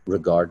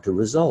regard to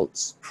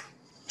results.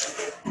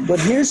 But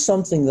here's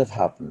something that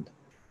happened.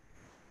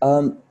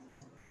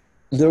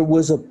 There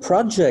was a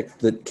project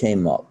that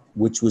came up,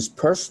 which was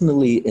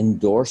personally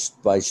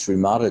endorsed by Sri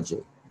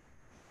Mataji.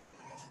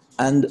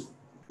 And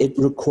it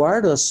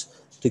required us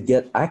to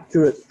get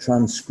accurate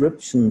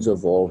transcriptions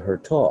of all her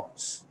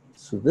talks.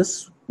 So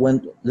this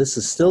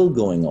is still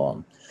going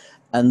on.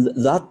 And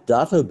that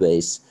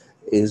database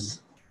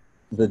is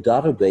the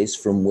database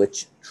from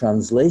which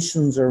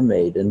translations are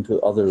made into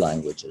other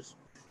languages.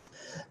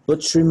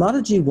 But Sri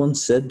Mataji once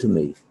said to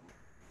me,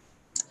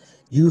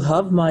 "You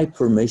have my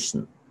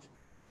permission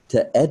to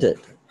edit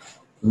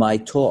my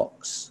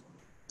talks."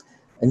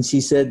 And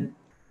she said,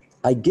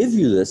 "I give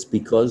you this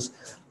because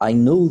I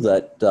know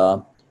that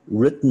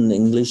written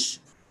English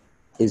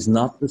is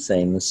not the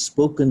same as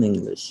spoken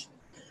English.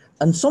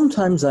 And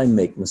sometimes I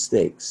make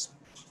mistakes."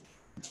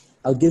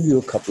 I'll give you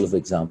a couple of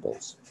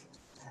examples.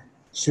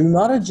 Sri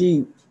Mataji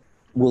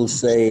will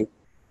say,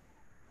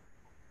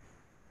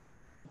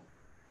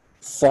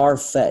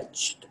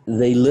 far-fetched.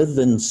 They live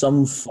in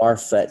some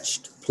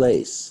far-fetched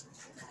place.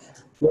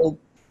 Well,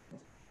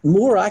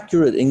 more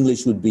accurate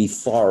English would be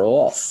far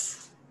off,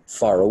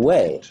 far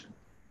away.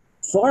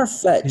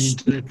 Far-fetched,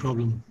 Internet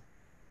problem.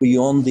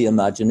 Beyond the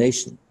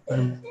imagination.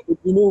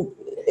 You know,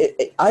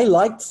 I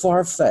like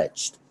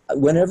far-fetched.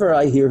 Whenever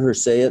I hear her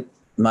say it,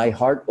 my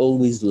heart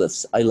always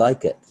lifts. I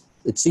like it.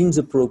 It seems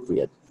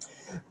appropriate.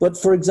 But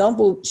for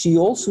example, she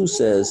also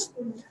says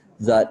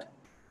that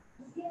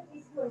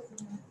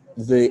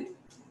the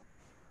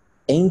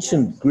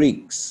ancient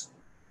Greeks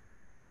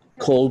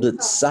called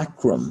it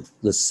sacrum,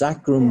 the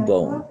sacrum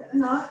bone.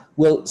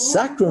 Well,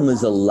 sacrum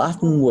is a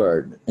Latin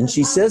word, and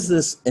she says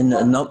this in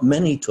not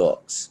many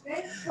talks.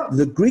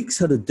 The Greeks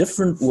had a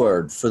different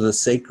word for the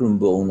sacrum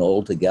bone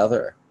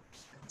altogether.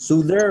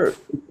 So there,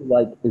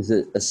 like, is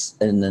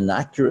an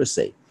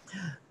inaccuracy.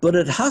 But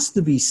it has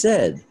to be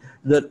said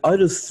that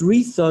out of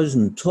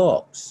 3,000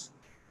 talks,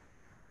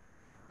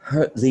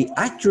 the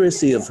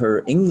accuracy of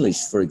her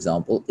English, for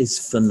example, is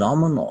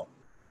phenomenal,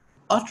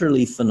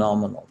 utterly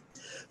phenomenal.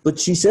 But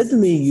she said to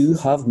me, "You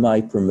have my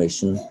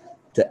permission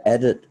to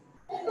edit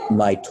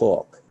my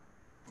talk."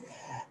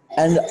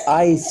 And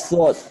I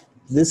thought,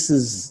 this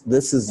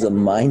is a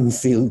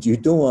minefield. You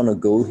don't want to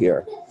go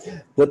here.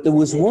 But there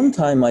was one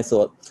time I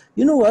thought,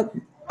 you know what?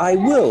 I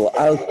will.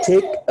 I'll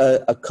take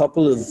a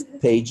couple of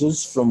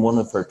pages from one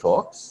of her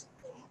talks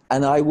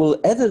and I will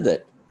edit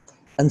it.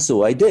 And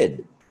so I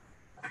did.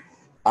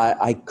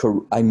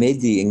 I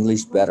made the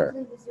English better.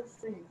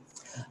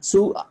 So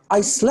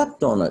I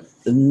slept on it.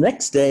 The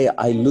next day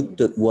I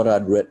looked at what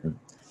I'd written.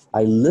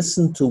 I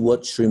listened to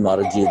what Sri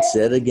Mataji had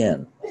said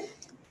again.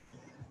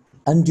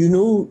 And you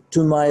know,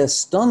 to my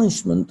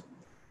astonishment,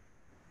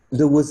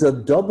 there was a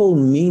double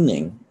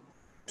meaning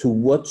to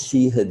what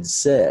she had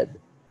said.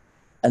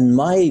 And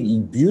my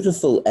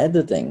beautiful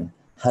editing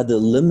had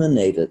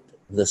eliminated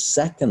the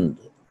second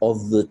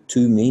of the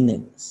two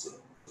meanings.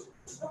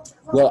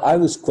 Well, I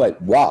was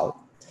quite wow.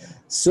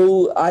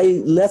 So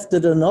I left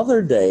it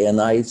another day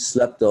and I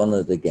slept on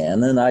it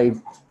again and I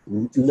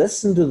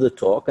listened to the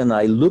talk and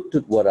I looked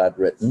at what I'd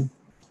written.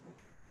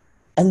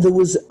 And there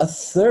was a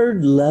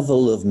third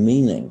level of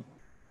meaning,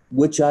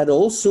 which I'd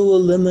also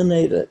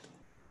eliminated.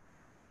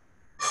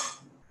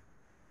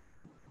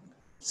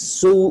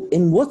 So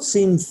in what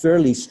seemed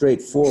fairly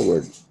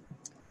straightforward,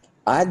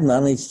 I'd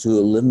managed to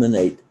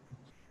eliminate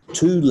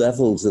two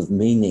levels of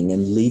meaning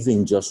and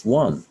leaving just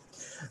one.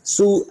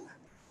 So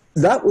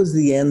that was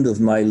the end of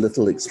my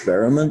little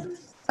experiment,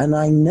 and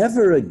I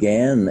never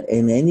again,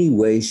 in any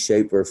way,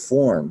 shape, or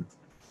form,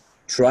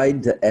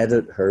 tried to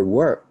edit her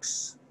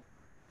works.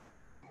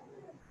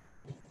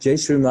 Jai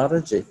Shri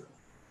Mataji.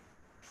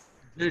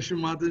 Jai Shri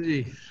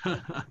Mataji.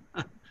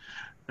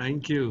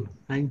 Thank you.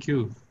 Thank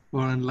you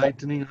for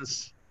enlightening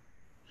us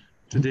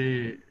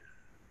today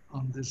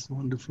on this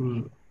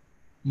wonderful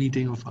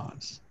meeting of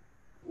ours.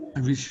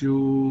 I wish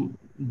you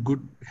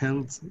good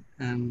health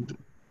and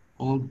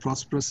all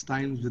prosperous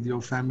times with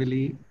your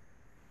family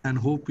and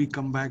hope we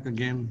come back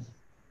again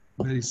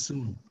very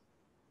soon.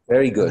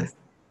 Very good.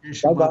 Jai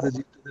Shri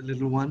Mataji to the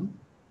little one.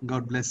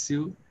 God bless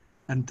you.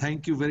 And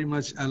thank you very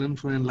much, Alan,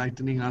 for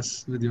enlightening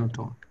us with your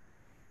talk.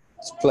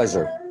 It's a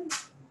pleasure.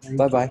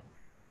 Bye-bye.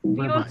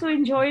 We also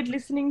enjoyed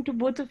listening to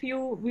both of you.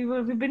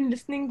 We've been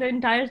listening the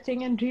entire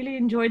thing and really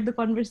enjoyed the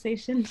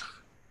conversation.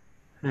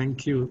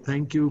 Thank you.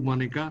 Thank you,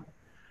 Monica.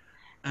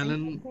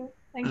 Alan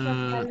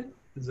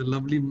is a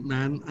lovely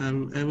man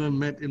I've ever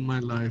met in my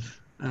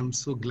life. I'm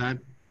so glad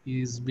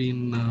he's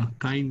been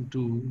kind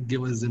to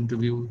give us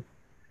interview.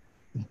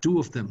 Two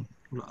of them,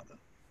 rather.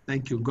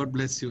 Thank you. God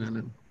bless you,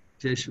 Alan.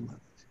 Jai Shri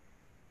Mataji.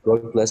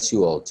 God bless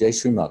you all. Jai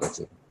Shri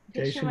Mataji.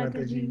 Jai Shri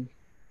Mataji.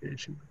 Jai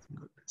Shri Mataji.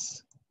 God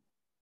bless.